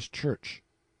established Church.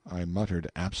 I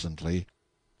muttered absently,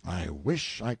 "I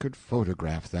wish I could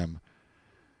photograph them."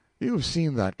 You have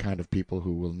seen that kind of people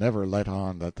who will never let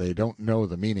on that they don't know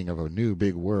the meaning of a new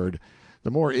big word.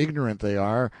 The more ignorant they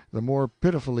are, the more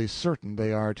pitifully certain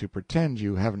they are to pretend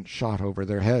you haven't shot over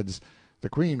their heads. The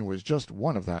Queen was just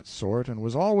one of that sort, and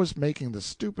was always making the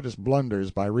stupidest blunders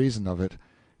by reason of it.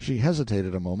 She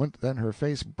hesitated a moment, then her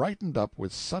face brightened up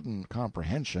with sudden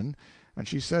comprehension, and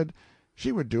she said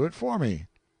she would do it for me.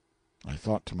 I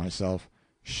thought to myself,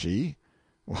 she?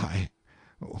 Why,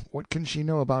 what can she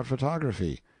know about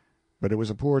photography? But it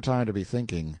was a poor time to be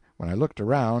thinking. When I looked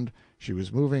around, she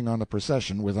was moving on the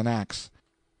procession with an axe.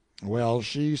 Well,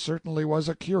 she certainly was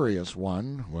a curious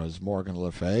one, was Morgan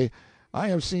Le Fay. I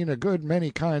have seen a good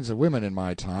many kinds of women in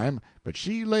my time, but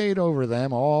she laid over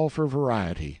them all for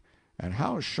variety. And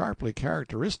how sharply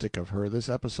characteristic of her this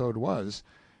episode was.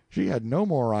 She had no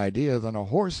more idea than a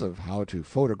horse of how to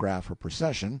photograph a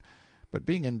procession, but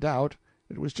being in doubt,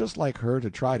 it was just like her to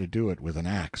try to do it with an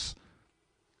axe.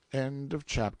 End of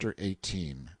chapter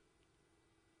 18.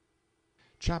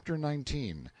 Chapter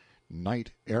 19.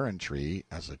 Knight-errantry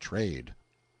as a Trade.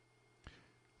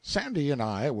 Sandy and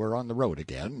I were on the road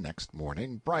again next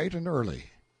morning, bright and early.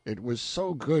 It was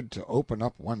so good to open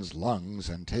up one's lungs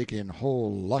and take in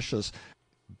whole luscious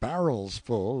barrels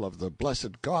full of the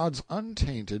blessed God's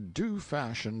untainted,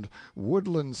 dew-fashioned,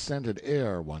 woodland-scented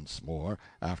air once more,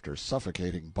 after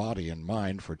suffocating body and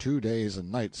mind for 2 days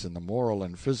and nights in the moral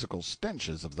and physical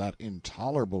stenches of that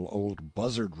intolerable old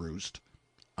buzzard-roost.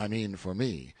 I mean for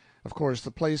me. Of course the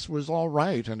place was all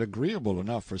right and agreeable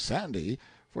enough for Sandy,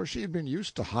 for she had been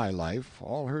used to high life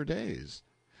all her days.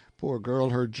 Poor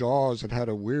girl, her jaws had had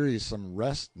a wearisome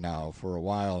rest now for a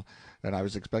while, and I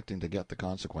was expecting to get the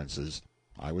consequences.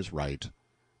 I was right.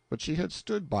 But she had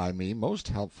stood by me most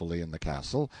helpfully in the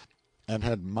castle, and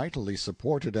had mightily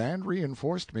supported and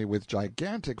reinforced me with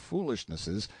gigantic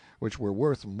foolishnesses which were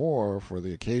worth more for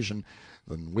the occasion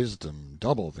than wisdom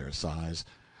double their size.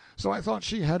 So I thought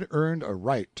she had earned a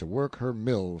right to work her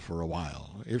mill for a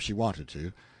while, if she wanted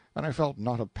to, and I felt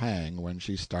not a pang when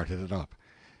she started it up.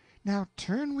 "Now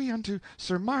turn we unto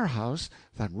Sir Marhaus,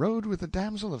 that rode with the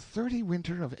damsel of 30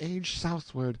 winter of age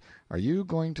southward." Are you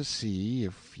going to see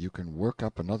if you can work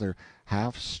up another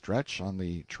half-stretch on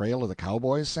the trail of the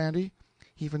cowboys, Sandy?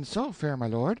 "Even so, fair my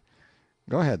lord."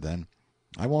 Go ahead, then.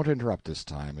 I won't interrupt this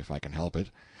time, if I can help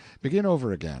it. Begin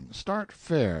over again. Start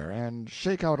fair, and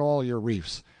shake out all your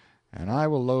reefs, and I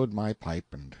will load my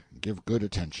pipe and give good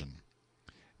attention.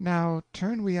 "Now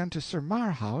turn we unto Sir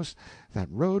Marhaus,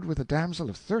 that rode with the damsel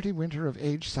of 30 winter of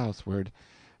age southward.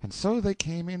 And so they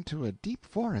came into a deep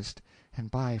forest,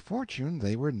 and by fortune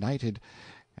they were knighted,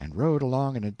 and rode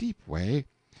along in a deep way,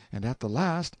 and at the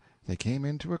last they came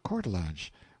into a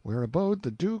courtelage, where abode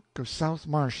the Duke of South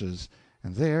Marches,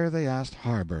 and there they asked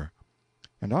harbour.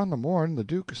 And on the morn the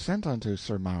Duke sent unto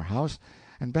Sir Marhaus,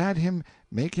 and bade him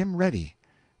make him ready.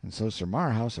 And so Sir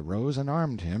Marhaus arose and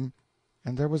armed him,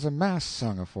 and there was a mass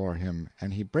sung afore him,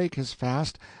 and he brake his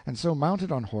fast, and so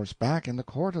mounted on horseback in the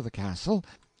court of the castle,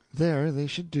 there they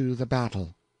should do the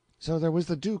battle. So there was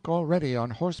the Duke already on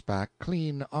horseback,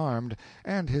 clean armed,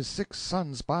 and his 6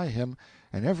 sons by him,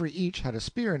 and every each had a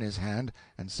spear in his hand,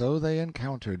 and so they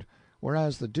encountered,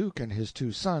 whereas the Duke and his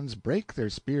 2 sons brake their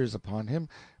spears upon him,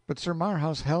 but Sir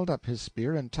Marhaus held up his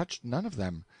spear and touched none of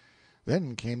them.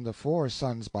 Then came the 4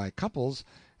 sons by couples,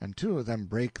 and 2 of them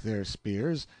brake their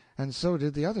spears, and so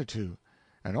did the other 2,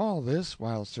 and all this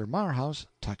while Sir Marhaus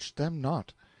touched them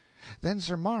not. Then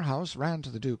Sir Marhaus ran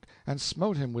to the Duke, and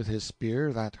smote him with his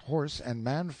spear that horse and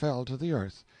man fell to the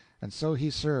earth, and so he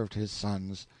served his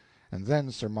sons. and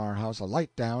then Sir Marhaus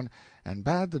alight down, and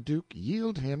bade the Duke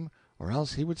yield him, or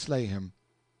else he would slay him.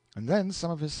 And then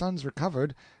some of his sons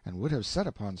recovered, and would have set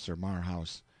upon Sir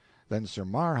Marhaus. Then Sir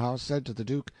Marhaus said to the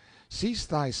Duke, Cease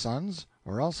thy sons,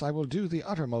 or else I will do the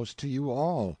uttermost to you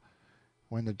all.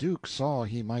 When the Duke saw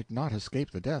he might not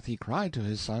escape the death, he cried to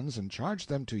his sons, and charged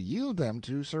them to yield them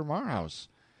to Sir Marhaus.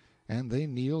 And they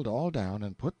kneeled all down,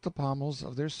 and put the pommels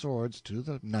of their swords to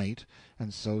the knight,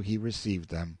 and so he received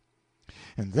them.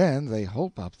 And then they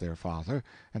holp up their father,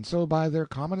 and so by their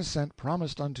common assent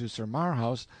promised unto Sir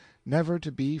Marhaus never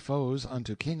to be foes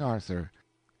unto King Arthur.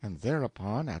 And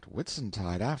thereupon, at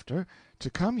Whitsuntide after, to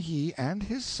come he and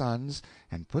his sons,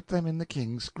 and put them in the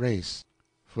king's grace.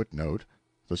 [Footnote: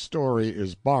 The story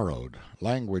is borrowed,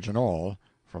 language and all,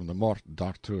 from the Morte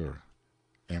d'Arthur.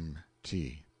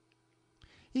 M.T.]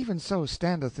 Even so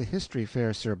standeth the history,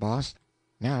 fair Sir Boss.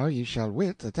 Now ye shall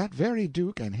wit that that very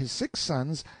Duke and his 6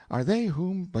 sons are they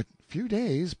whom but few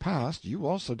days past you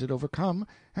also did overcome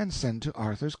and send to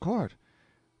Arthur's court.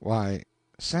 Why,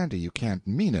 Sandy, you can't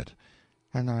mean it.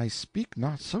 And I speak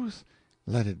not sooth,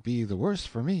 let it be the worse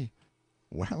for me.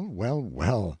 Well, well,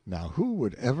 well, now who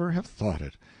would ever have thought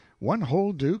it? 1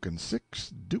 whole duke and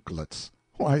 6 dukelets.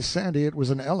 Why, Sandy, it was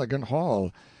an elegant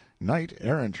haul.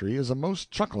 Knight-errantry is a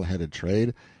most chuckle-headed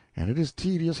trade, and it is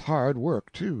tedious hard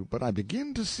work, too, but I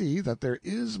begin to see that there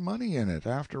is money in it,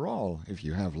 after all, if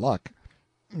you have luck.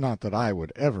 Not that I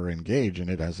would ever engage in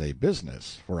it as a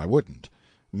business, for I wouldn't.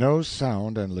 No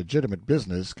sound and legitimate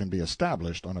business can be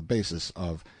established on a basis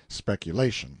of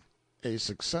speculation. A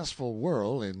successful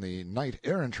whirl in the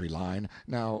knight-errantry line,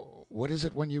 now, what is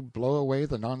it when you blow away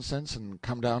the nonsense and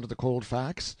come down to the cold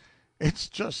facts? It's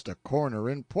just a corner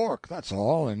in pork, that's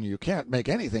all, and you can't make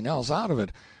anything else out of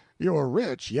it. You're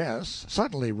rich, yes,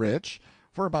 suddenly rich,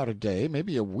 for about a day,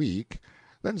 maybe a week.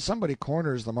 Then somebody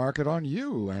corners the market on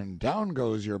you, and down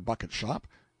goes your bucket shop.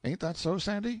 Ain't that so,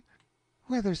 Sandy?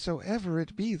 Whithersoever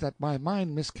it be that my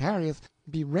mind miscarrieth,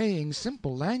 bewraying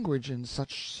simple language in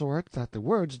such sort that the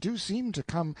words do seem to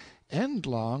come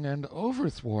endlong and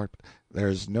overthwart.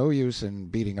 There's no use in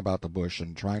beating about the bush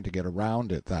and trying to get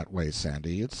around it that way,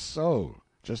 Sandy. It's so,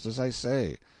 just as I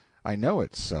say. I know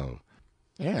it's so.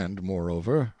 And,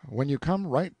 moreover, when you come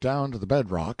right down to the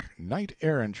bedrock,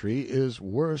 knight-errantry is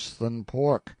worse than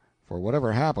pork. For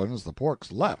whatever happens, the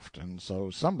pork's left, and so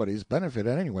somebody's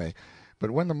benefited anyway.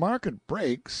 But when the market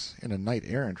breaks, in a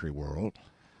knight-errantry world,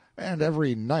 and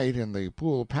every knight in the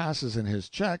pool passes in his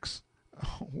checks,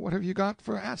 what have you got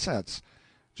for assets?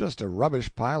 Just a rubbish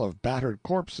pile of battered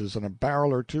corpses and a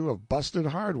barrel or two of busted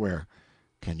hardware.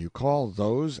 Can you call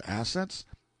those assets?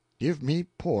 Give me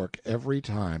pork every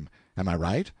time. Am I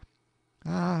right?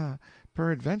 Ah,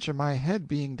 peradventure my head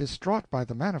being distraught by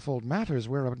the manifold matters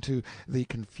whereunto the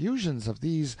confusions of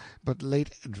these but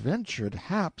late adventured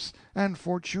haps, and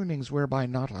fortunings whereby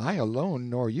not I alone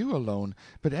nor you alone,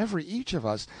 but every each of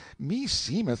us, me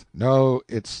seemeth— No,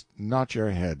 it's not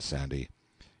your head, Sandy.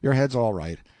 Your head's all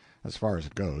right, as far as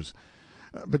it goes.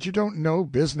 But you don't know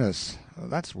business.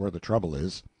 That's where the trouble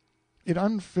is. It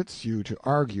unfits you to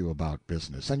argue about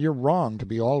business, and you're wrong to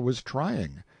be always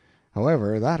trying.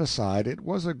 However, that aside, it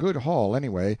was a good haul,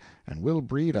 anyway, and will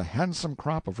breed a handsome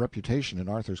crop of reputation in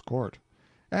Arthur's court.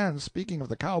 And speaking of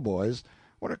the cowboys,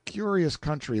 what a curious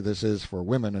country this is for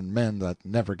women and men that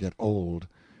never get old.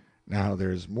 Now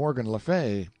there's Morgan le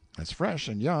Fay, as fresh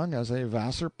and young as a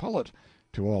Vassar pullet,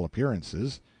 to all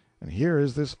appearances, and here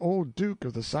is this old Duke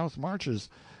of the South Marches,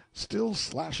 still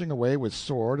slashing away with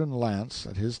sword and lance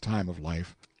at his time of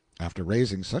life, after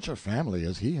raising such a family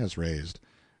as he has raised.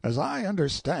 As I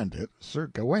understand it, Sir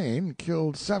Gawaine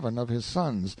killed 7 of his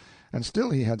sons, and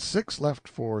still he had 6 left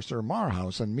for Sir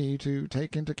Marhaus and me to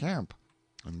take into camp.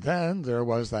 And then there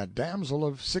was that damsel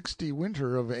of 60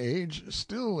 winter of age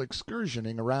still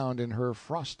excursioning around in her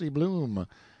frosty bloom.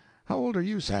 How old are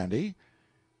you, Sandy?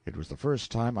 It was the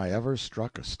first time I ever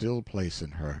struck a still place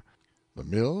in her. The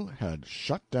mill had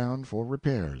shut down for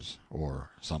repairs,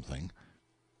 or something.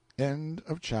 End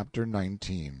of chapter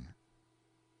 19.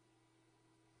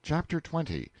 Chapter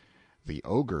 20. The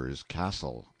Ogre's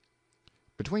Castle.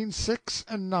 Between 6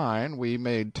 and 9 we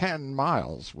made 10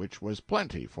 miles, which was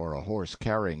plenty for a horse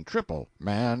carrying triple,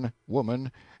 man,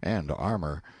 woman, and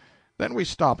armor. Then we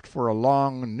stopped for a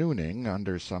long nooning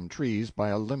under some trees by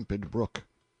a limpid brook.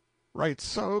 Right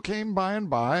so came by and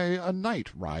by a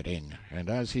knight riding, and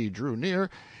as he drew near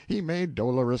he made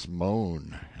dolorous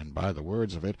moan, and by the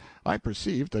words of it I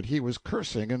perceived that he was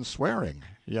cursing and swearing,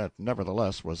 yet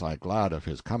nevertheless was I glad of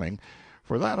his coming,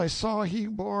 for that I saw he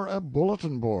bore a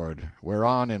bulletin board,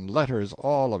 whereon in letters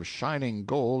all of shining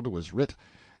gold was writ,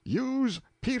 "Use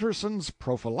Peterson's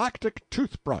Prophylactic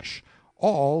Toothbrush.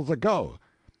 all the go.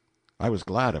 I was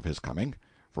glad of his coming,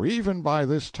 for even by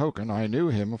this token I knew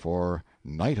him for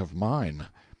knight of mine.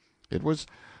 It was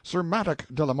Sir Madok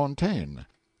de la Montaine,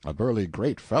 a burly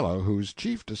great fellow whose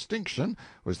chief distinction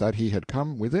was that he had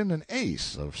come within an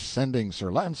ace of sending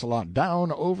Sir Launcelot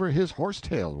down over his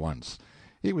horsetail once.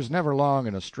 He was never long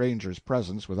in a stranger's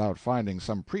presence without finding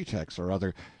some pretext or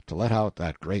other to let out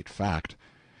that great fact.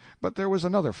 But there was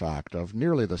another fact, of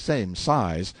nearly the same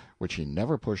size, which he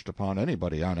never pushed upon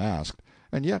anybody unasked,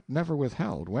 and yet never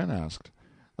withheld when asked.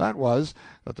 That was,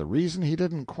 that the reason he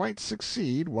didn't quite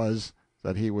succeed was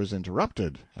that he was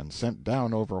interrupted and sent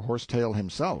down over horsetail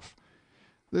himself.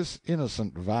 This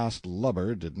innocent vast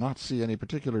lubber did not see any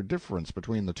particular difference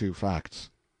between the two facts.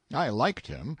 I liked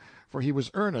him, for he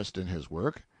was earnest in his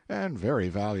work, and very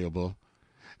valuable.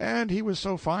 And he was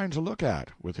so fine to look at,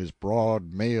 with his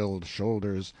broad mailed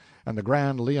shoulders, and the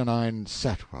grand leonine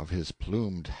set of his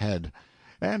plumed head,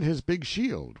 and his big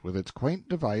shield, with its quaint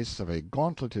device of a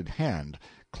gauntleted hand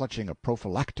clutching a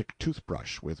prophylactic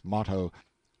toothbrush, with motto,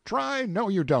 "Try no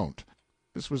you don't."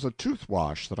 This was a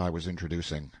tooth-wash that I was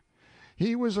introducing.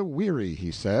 He was a weary,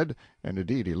 he said, and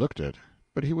indeed he looked it,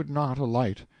 but he would not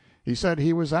alight. He said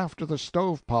he was after the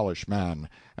stove-polish man,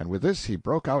 and with this he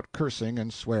broke out cursing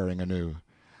and swearing anew.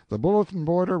 The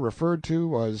bulletin-boarder referred to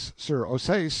was Sir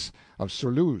Ossaise of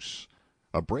Surluse,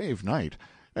 a brave knight,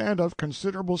 and of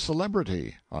considerable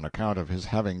celebrity, on account of his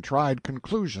having tried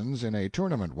conclusions in a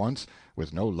tournament once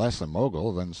with no less a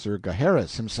mogul than Sir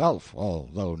Gaheris himself,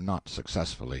 although not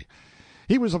successfully.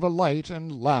 He was of a light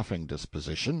and laughing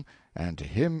disposition, and to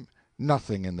him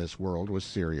nothing in this world was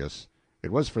serious.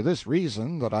 It was for this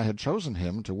reason that I had chosen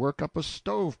him to work up a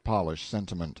stove-polish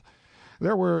sentiment.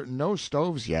 There were no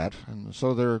stoves yet, and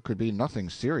so there could be nothing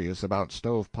serious about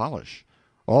stove-polish.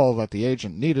 All that the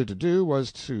agent needed to do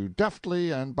was to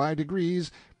deftly and by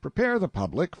degrees prepare the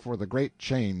public for the great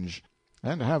change,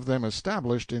 and have them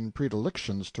established in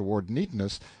predilections toward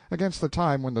neatness against the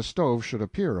time when the stove should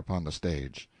appear upon the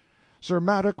stage. Sir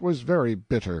Madok was very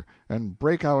bitter, and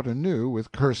brake out anew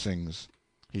with cursings.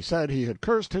 He said he had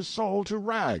cursed his soul to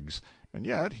rags, and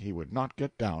yet he would not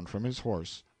get down from his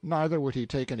horse, neither would he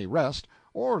take any rest,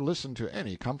 or listen to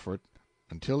any comfort,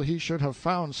 until he should have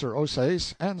found Sir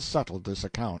Ossaise and settled this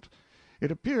account.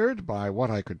 It appeared, by what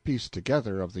I could piece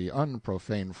together of the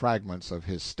unprofane fragments of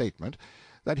his statement,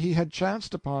 that he had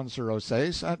chanced upon Sir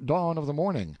Ossaise at dawn of the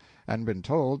morning, and been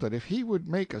told that if he would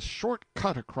make a short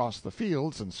cut across the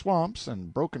fields and swamps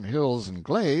and broken hills and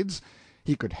glades,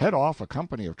 he could head off a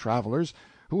company of travelers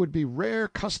who would be rare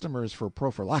customers for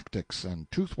prophylactics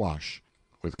and tooth-wash.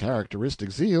 With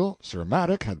characteristic zeal, Sir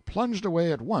Madok had plunged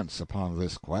away at once upon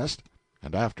this quest,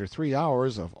 and after 3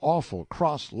 hours of awful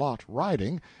cross-lot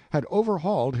riding had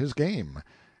overhauled his game.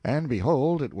 And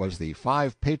behold, it was the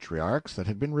 5 patriarchs that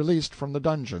had been released from the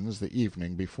dungeons the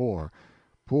evening before.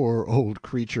 Poor old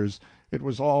creatures, it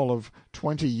was all of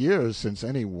 20 years since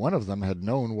any one of them had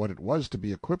known what it was to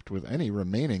be equipped with any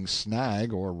remaining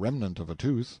snag or remnant of a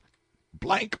tooth.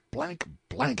 "Blank, blank,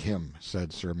 blank him,"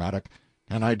 said Sir Madok,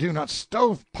 "and I do not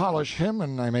stove-polish him,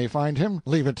 and I may find him,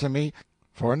 leave it to me,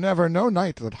 for never no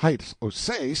knight that hight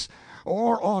Ossaise,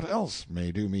 or aught else,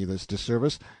 may do me this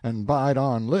disservice, and bide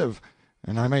on live,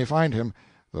 and I may find him,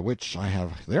 the which I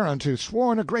have thereunto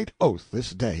sworn a great oath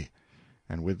this day."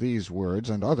 And with these words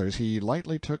and others he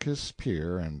lightly took his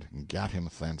spear and gat him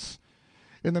thence.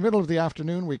 In the middle of the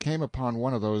afternoon we came upon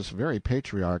one of those very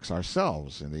patriarchs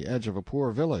ourselves, in the edge of a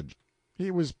poor village. He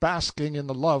was basking in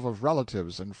the love of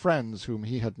relatives and friends whom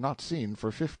he had not seen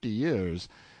for 50 years,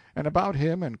 and about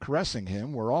him and caressing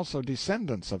him were also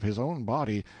descendants of his own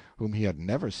body whom he had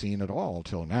never seen at all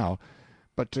till now,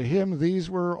 but to him these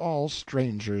were all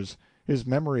strangers. His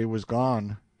memory was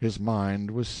gone, his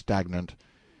mind was stagnant.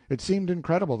 It seemed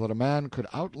incredible that a man could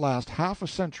outlast half a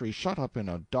century shut up in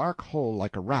a dark hole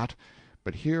like a rat,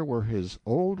 but here were his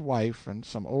old wife and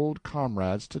some old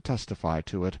comrades to testify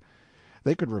to it.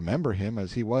 They could remember him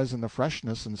as he was in the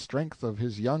freshness and strength of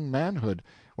his young manhood,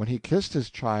 when he kissed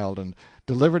his child and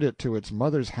delivered it to its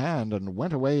mother's hand and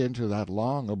went away into that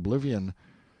long oblivion.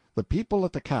 The people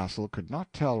at the castle could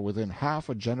not tell within half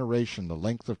a generation the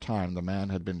length of time the man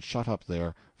had been shut up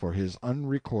there for his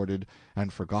unrecorded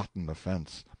and forgotten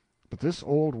offense. But this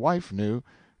old wife knew,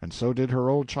 and so did her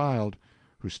old child,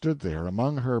 who stood there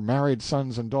among her married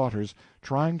sons and daughters,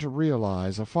 trying to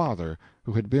realize a father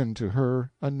who had been to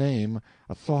her a name,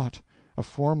 a thought, a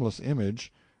formless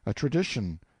image, a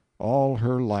tradition, all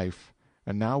her life,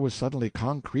 and now was suddenly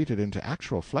concreted into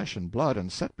actual flesh and blood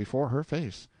and set before her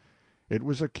face. It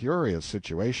was a curious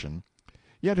situation.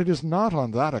 Yet it is not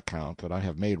on that account that I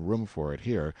have made room for it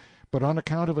here, but on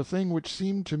account of a thing which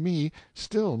seemed to me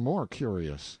still more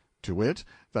curious, to wit,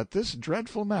 that this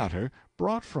dreadful matter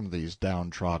brought from these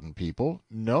downtrodden people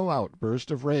no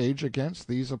outburst of rage against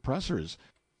these oppressors.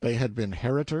 They had been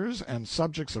heritors and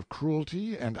subjects of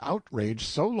cruelty and outrage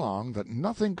so long that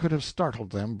nothing could have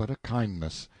startled them but a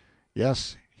kindness.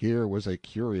 Yes, here was a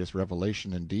curious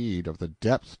revelation indeed of the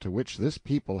depth to which this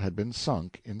people had been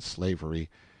sunk in slavery.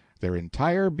 Their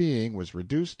entire being was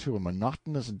reduced to a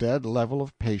monotonous dead level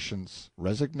of patience,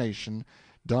 resignation,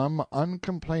 dumb,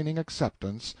 uncomplaining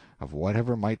acceptance of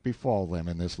whatever might befall them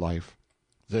in this life.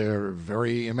 Their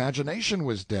very imagination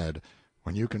was dead.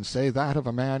 When you can say that of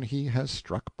a man, he has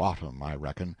struck bottom, I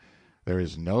reckon. There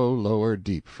is no lower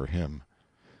deep for him.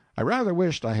 I rather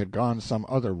wished I had gone some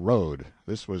other road.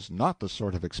 This was not the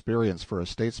sort of experience for a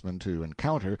statesman to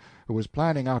encounter who was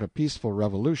planning out a peaceful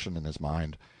revolution in his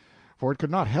mind. For it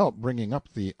could not help bringing up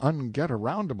the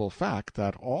unget-aroundable fact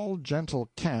that, all gentle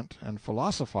cant and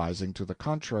philosophizing to the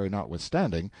contrary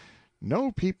notwithstanding,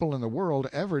 no people in the world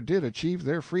ever did achieve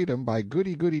their freedom by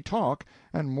goody-goody talk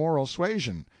and moral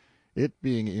suasion, it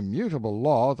being immutable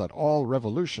law that all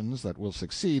revolutions that will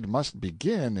succeed must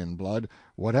begin in blood,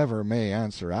 whatever may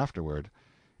answer afterward.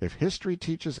 If history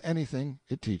teaches anything,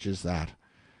 it teaches that.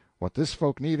 What this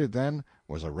folk needed then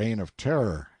was a reign of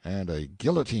terror and a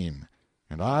guillotine,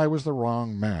 and I was the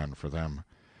wrong man for them.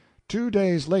 2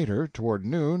 days later, toward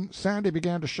noon, Sandy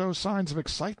began to show signs of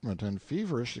excitement and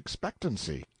feverish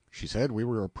expectancy. She said we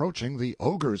were approaching the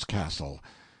ogre's castle.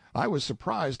 I was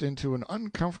surprised into an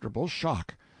uncomfortable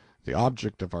shock. The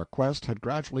object of our quest had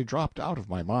gradually dropped out of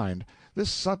my mind.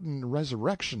 This sudden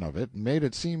resurrection of it made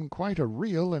it seem quite a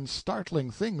real and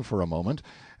startling thing for a moment,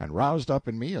 and roused up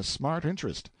in me a smart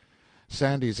interest.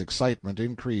 Sandy's excitement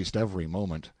increased every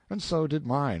moment, and so did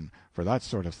mine, for that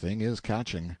sort of thing is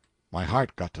catching. My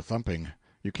heart got to thumping.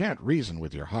 You can't reason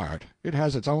with your heart. It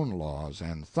has its own laws,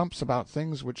 and thumps about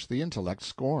things which the intellect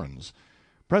scorns.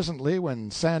 Presently,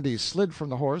 when Sandy slid from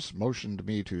the horse, motioned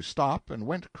me to stop, and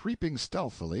went creeping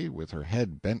stealthily, with her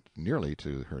head bent nearly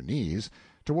to her knees,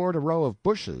 toward a row of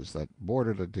bushes that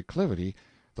bordered a declivity,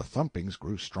 the thumpings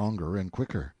grew stronger and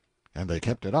quicker, and they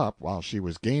kept it up while she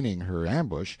was gaining her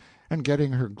ambush and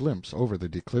getting her glimpse over the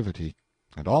declivity,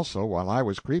 and also while I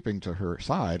was creeping to her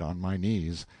side on my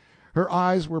knees. Her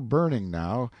eyes were burning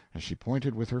now, as she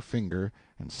pointed with her finger,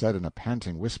 and said in a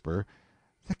panting whisper,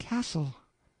 "The castle!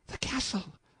 The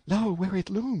castle! Lo, where it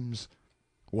looms!"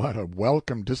 What a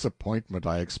welcome disappointment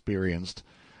I experienced!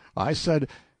 I said,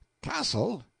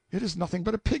 "Castle? It is nothing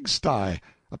but a pigsty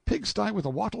with a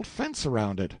wattled fence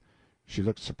around it." She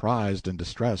looked surprised and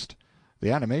distressed.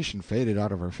 The animation faded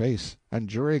out of her face, and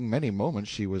during many moments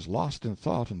she was lost in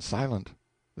thought and silent.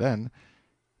 Then,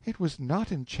 "It was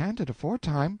not enchanted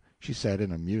aforetime," she said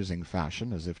in a musing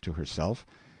fashion, as if to herself.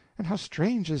 "And how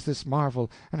strange is this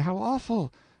marvel, and how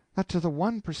awful, that to the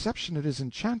one perception it is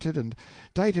enchanted and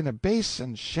dight in a base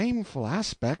and shameful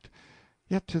aspect,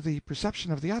 yet to the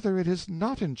perception of the other it is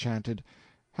not enchanted,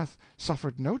 hath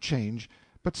suffered no change,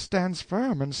 but stands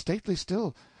firm and stately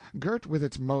still, girt with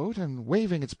its moat and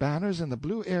waving its banners in the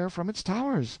blue air from its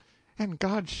towers. And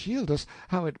God shield us,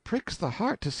 how it pricks the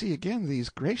heart to see again these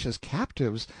gracious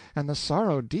captives, and the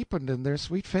sorrow deepened in their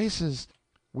sweet faces.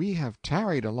 We have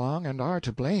tarried along, and are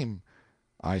to blame."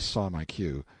 I saw my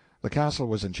cue. The castle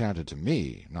was enchanted to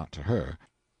me, not to her.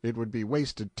 It would be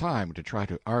wasted time to try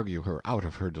to argue her out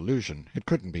of her delusion. It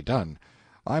couldn't be done.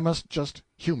 I must just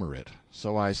humor it.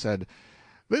 So I said,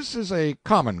 "This is a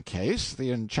common case,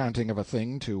 the enchanting of a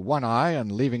thing to one eye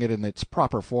and leaving it in its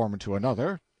proper form to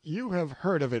another. You have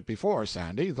heard of it before,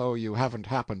 Sandy, though you haven't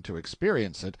happened to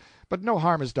experience it, but no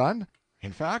harm is done.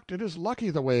 In fact, it is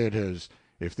lucky the way it is.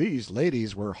 If these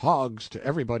ladies were hogs to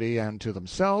everybody and to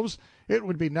themselves, it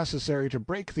would be necessary to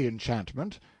break the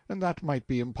enchantment, and that might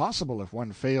be impossible if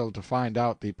one failed to find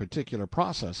out the particular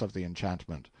process of the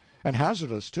enchantment. And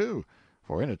hazardous, too,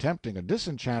 for in attempting a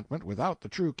disenchantment without the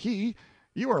true key,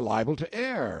 you are liable to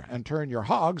err, and turn your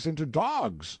hogs into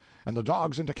dogs, and the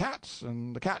dogs into cats,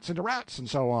 and the cats into rats, and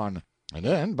so on. And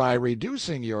then by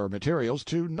reducing your materials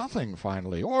to nothing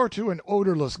finally, or to an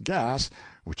odorless gas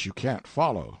which you can't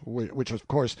follow, which of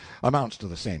course amounts to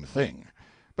the same thing.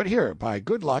 But here, by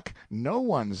good luck, no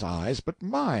one's eyes but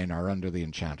mine are under the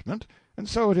enchantment, and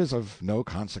so it is of no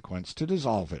consequence to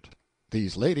dissolve it.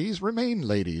 These ladies remain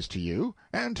ladies to you,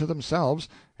 and to themselves,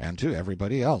 and to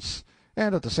everybody else,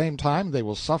 and at the same time they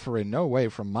will suffer in no way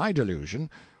from my delusion,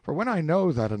 for when I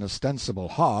know that an ostensible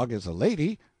hog is a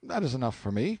lady, that is enough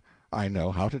for me. I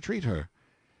know how to treat her."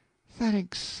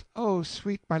 "Thanks, oh,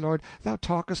 sweet my lord, thou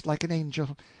talkest like an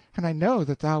angel. and I know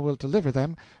that thou wilt deliver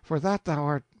them, for that thou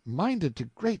art minded to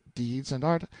great deeds, and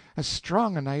art as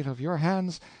strong a knight of your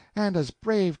hands, and as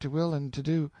brave to will and to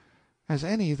do, as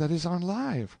any that is on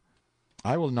live."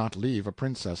 "I will not leave a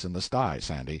princess in the sty,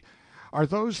 Sandy. Are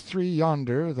those three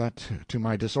yonder, that to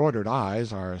my disordered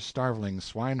eyes are starveling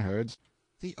swineherds—"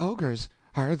 "The ogres,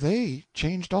 are they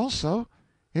changed also?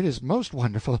 It is most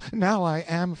wonderful. Now I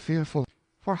am fearful.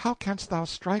 For how canst thou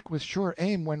strike with sure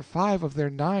aim when 5 of their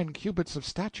 9 cubits of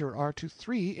stature are to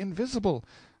 3 invisible?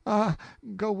 Ah,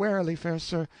 go warily, fair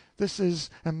sir, this is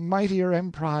a mightier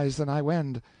emprise than I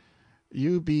wend."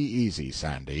 "You be easy,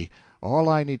 Sandy. All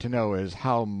I need to know is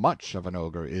how much of an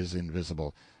ogre is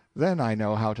invisible. Then I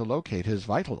know how to locate his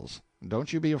vitals.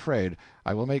 Don't you be afraid.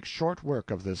 I will make short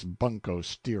work of this bunco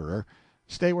steerer.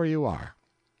 Stay where you are."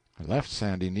 I left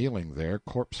Sandy kneeling there,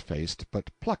 corpse-faced, but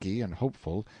plucky and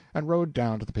hopeful, and rode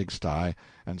down to the pigsty,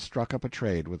 and struck up a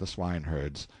trade with the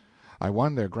swineherds. I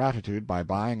won their gratitude by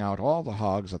buying out all the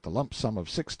hogs at the lump sum of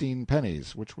 16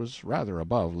 pennies, which was rather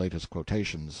above latest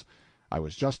quotations. I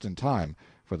was just in time,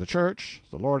 for the church,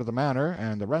 the lord of the manor,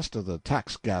 and the rest of the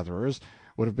tax-gatherers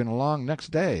would have been along next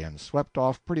day and swept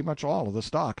off pretty much all of the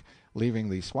stock, leaving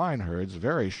the swineherds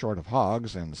very short of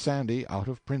hogs and Sandy out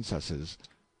of princesses.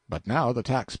 But now the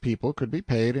tax people could be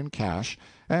paid in cash,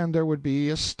 and there would be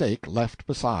a stake left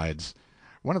besides.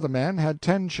 One of the men had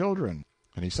 10 children,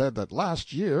 and he said that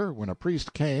last year, when a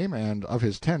priest came and of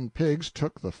his 10 pigs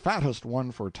took the fattest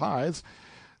one for tithes,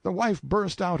 the wife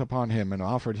burst out upon him and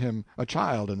offered him a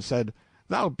child, and said,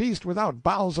 "Thou beast without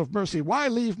bowels of mercy, why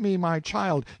leave me my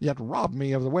child, yet rob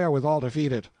me of the wherewithal to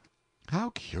feed it?" How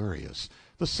curious!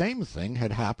 The same thing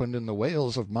had happened in the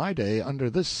Wales of my day under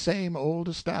this same old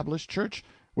established church,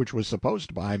 which was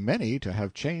supposed by many to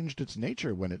have changed its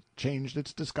nature when it changed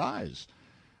its disguise.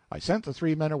 I sent the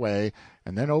 3 men away,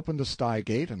 and then opened the sty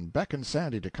gate and beckoned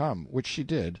Sandy to come, which she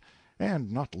did,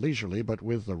 and not leisurely, but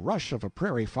with the rush of a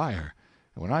prairie fire.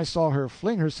 And when I saw her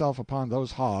fling herself upon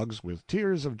those hogs, with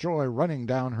tears of joy running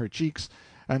down her cheeks,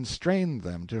 and strain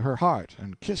them to her heart,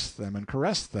 and kiss them and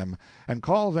caress them, and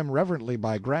call them reverently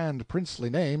by grand princely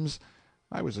names,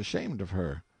 I was ashamed of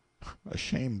her,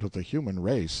 ashamed of the human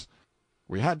race.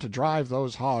 We had to drive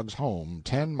those hogs home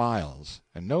 10 miles,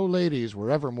 and no ladies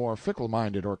were ever more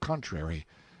fickle-minded or contrary.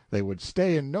 They would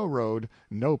stay in no road,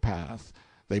 no path.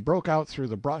 They broke out through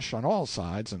the brush on all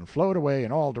sides, and flowed away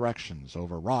in all directions,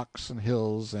 over rocks and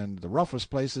hills and the roughest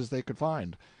places they could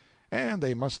find. And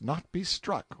they must not be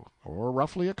struck or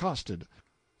roughly accosted.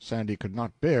 Sandy could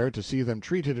not bear to see them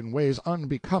treated in ways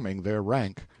unbecoming their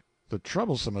rank. The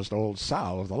troublesomest old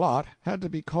sow of the lot had to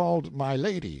be called "my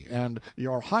lady" and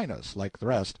 "your highness," like the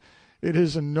rest. It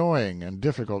is annoying and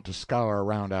difficult to scour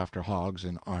around after hogs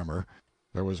in armor.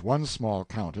 There was one small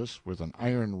countess, with an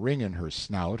iron ring in her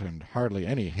snout and hardly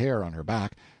any hair on her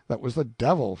back, that was the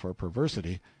devil for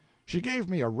perversity. She gave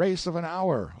me a race of an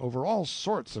hour, over all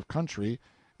sorts of country,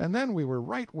 and then we were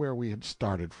right where we had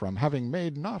started from, having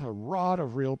made not a rod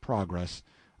of real progress.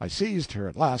 I seized her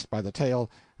at last by the tail,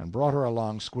 and brought her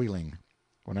along squealing.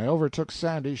 When I overtook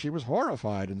Sandy she was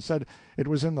horrified, and said it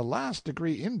was in the last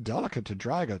degree indelicate to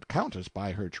drag a countess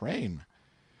by her train.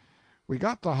 We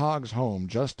got the hogs home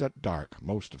just at dark,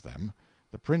 most of them.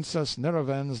 The Princess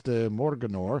Nerovens de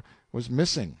Morganore was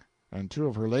missing, and 2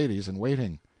 of her ladies in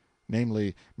waiting,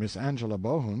 namely Miss Angela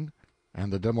Bohun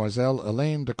and the Demoiselle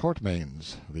Elaine de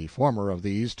Courtemains, the former of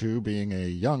these 2 being a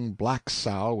young black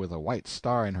sow with a white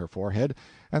star in her forehead,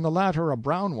 and the latter a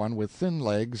brown one with thin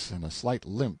legs and a slight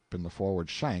limp in the forward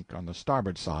shank on the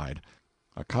starboard side,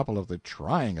 a couple of the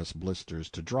tryingest blisters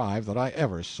to drive that I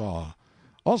ever saw.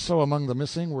 Also among the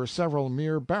missing were several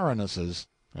mere baronesses,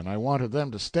 and I wanted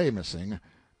them to stay missing,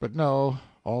 but no,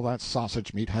 all that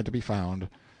sausage meat had to be found.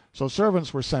 So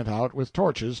servants were sent out with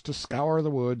torches to scour the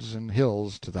woods and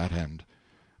hills to that end.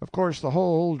 Of course the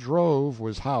whole drove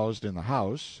was housed in the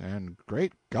house, and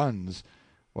great guns!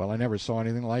 Well, I never saw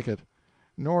anything like it,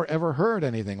 nor ever heard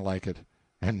anything like it,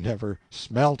 and never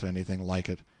smelt anything like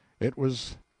it. It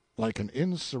was like an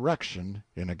insurrection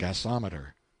in a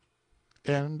gasometer.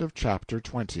 End of chapter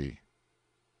 20.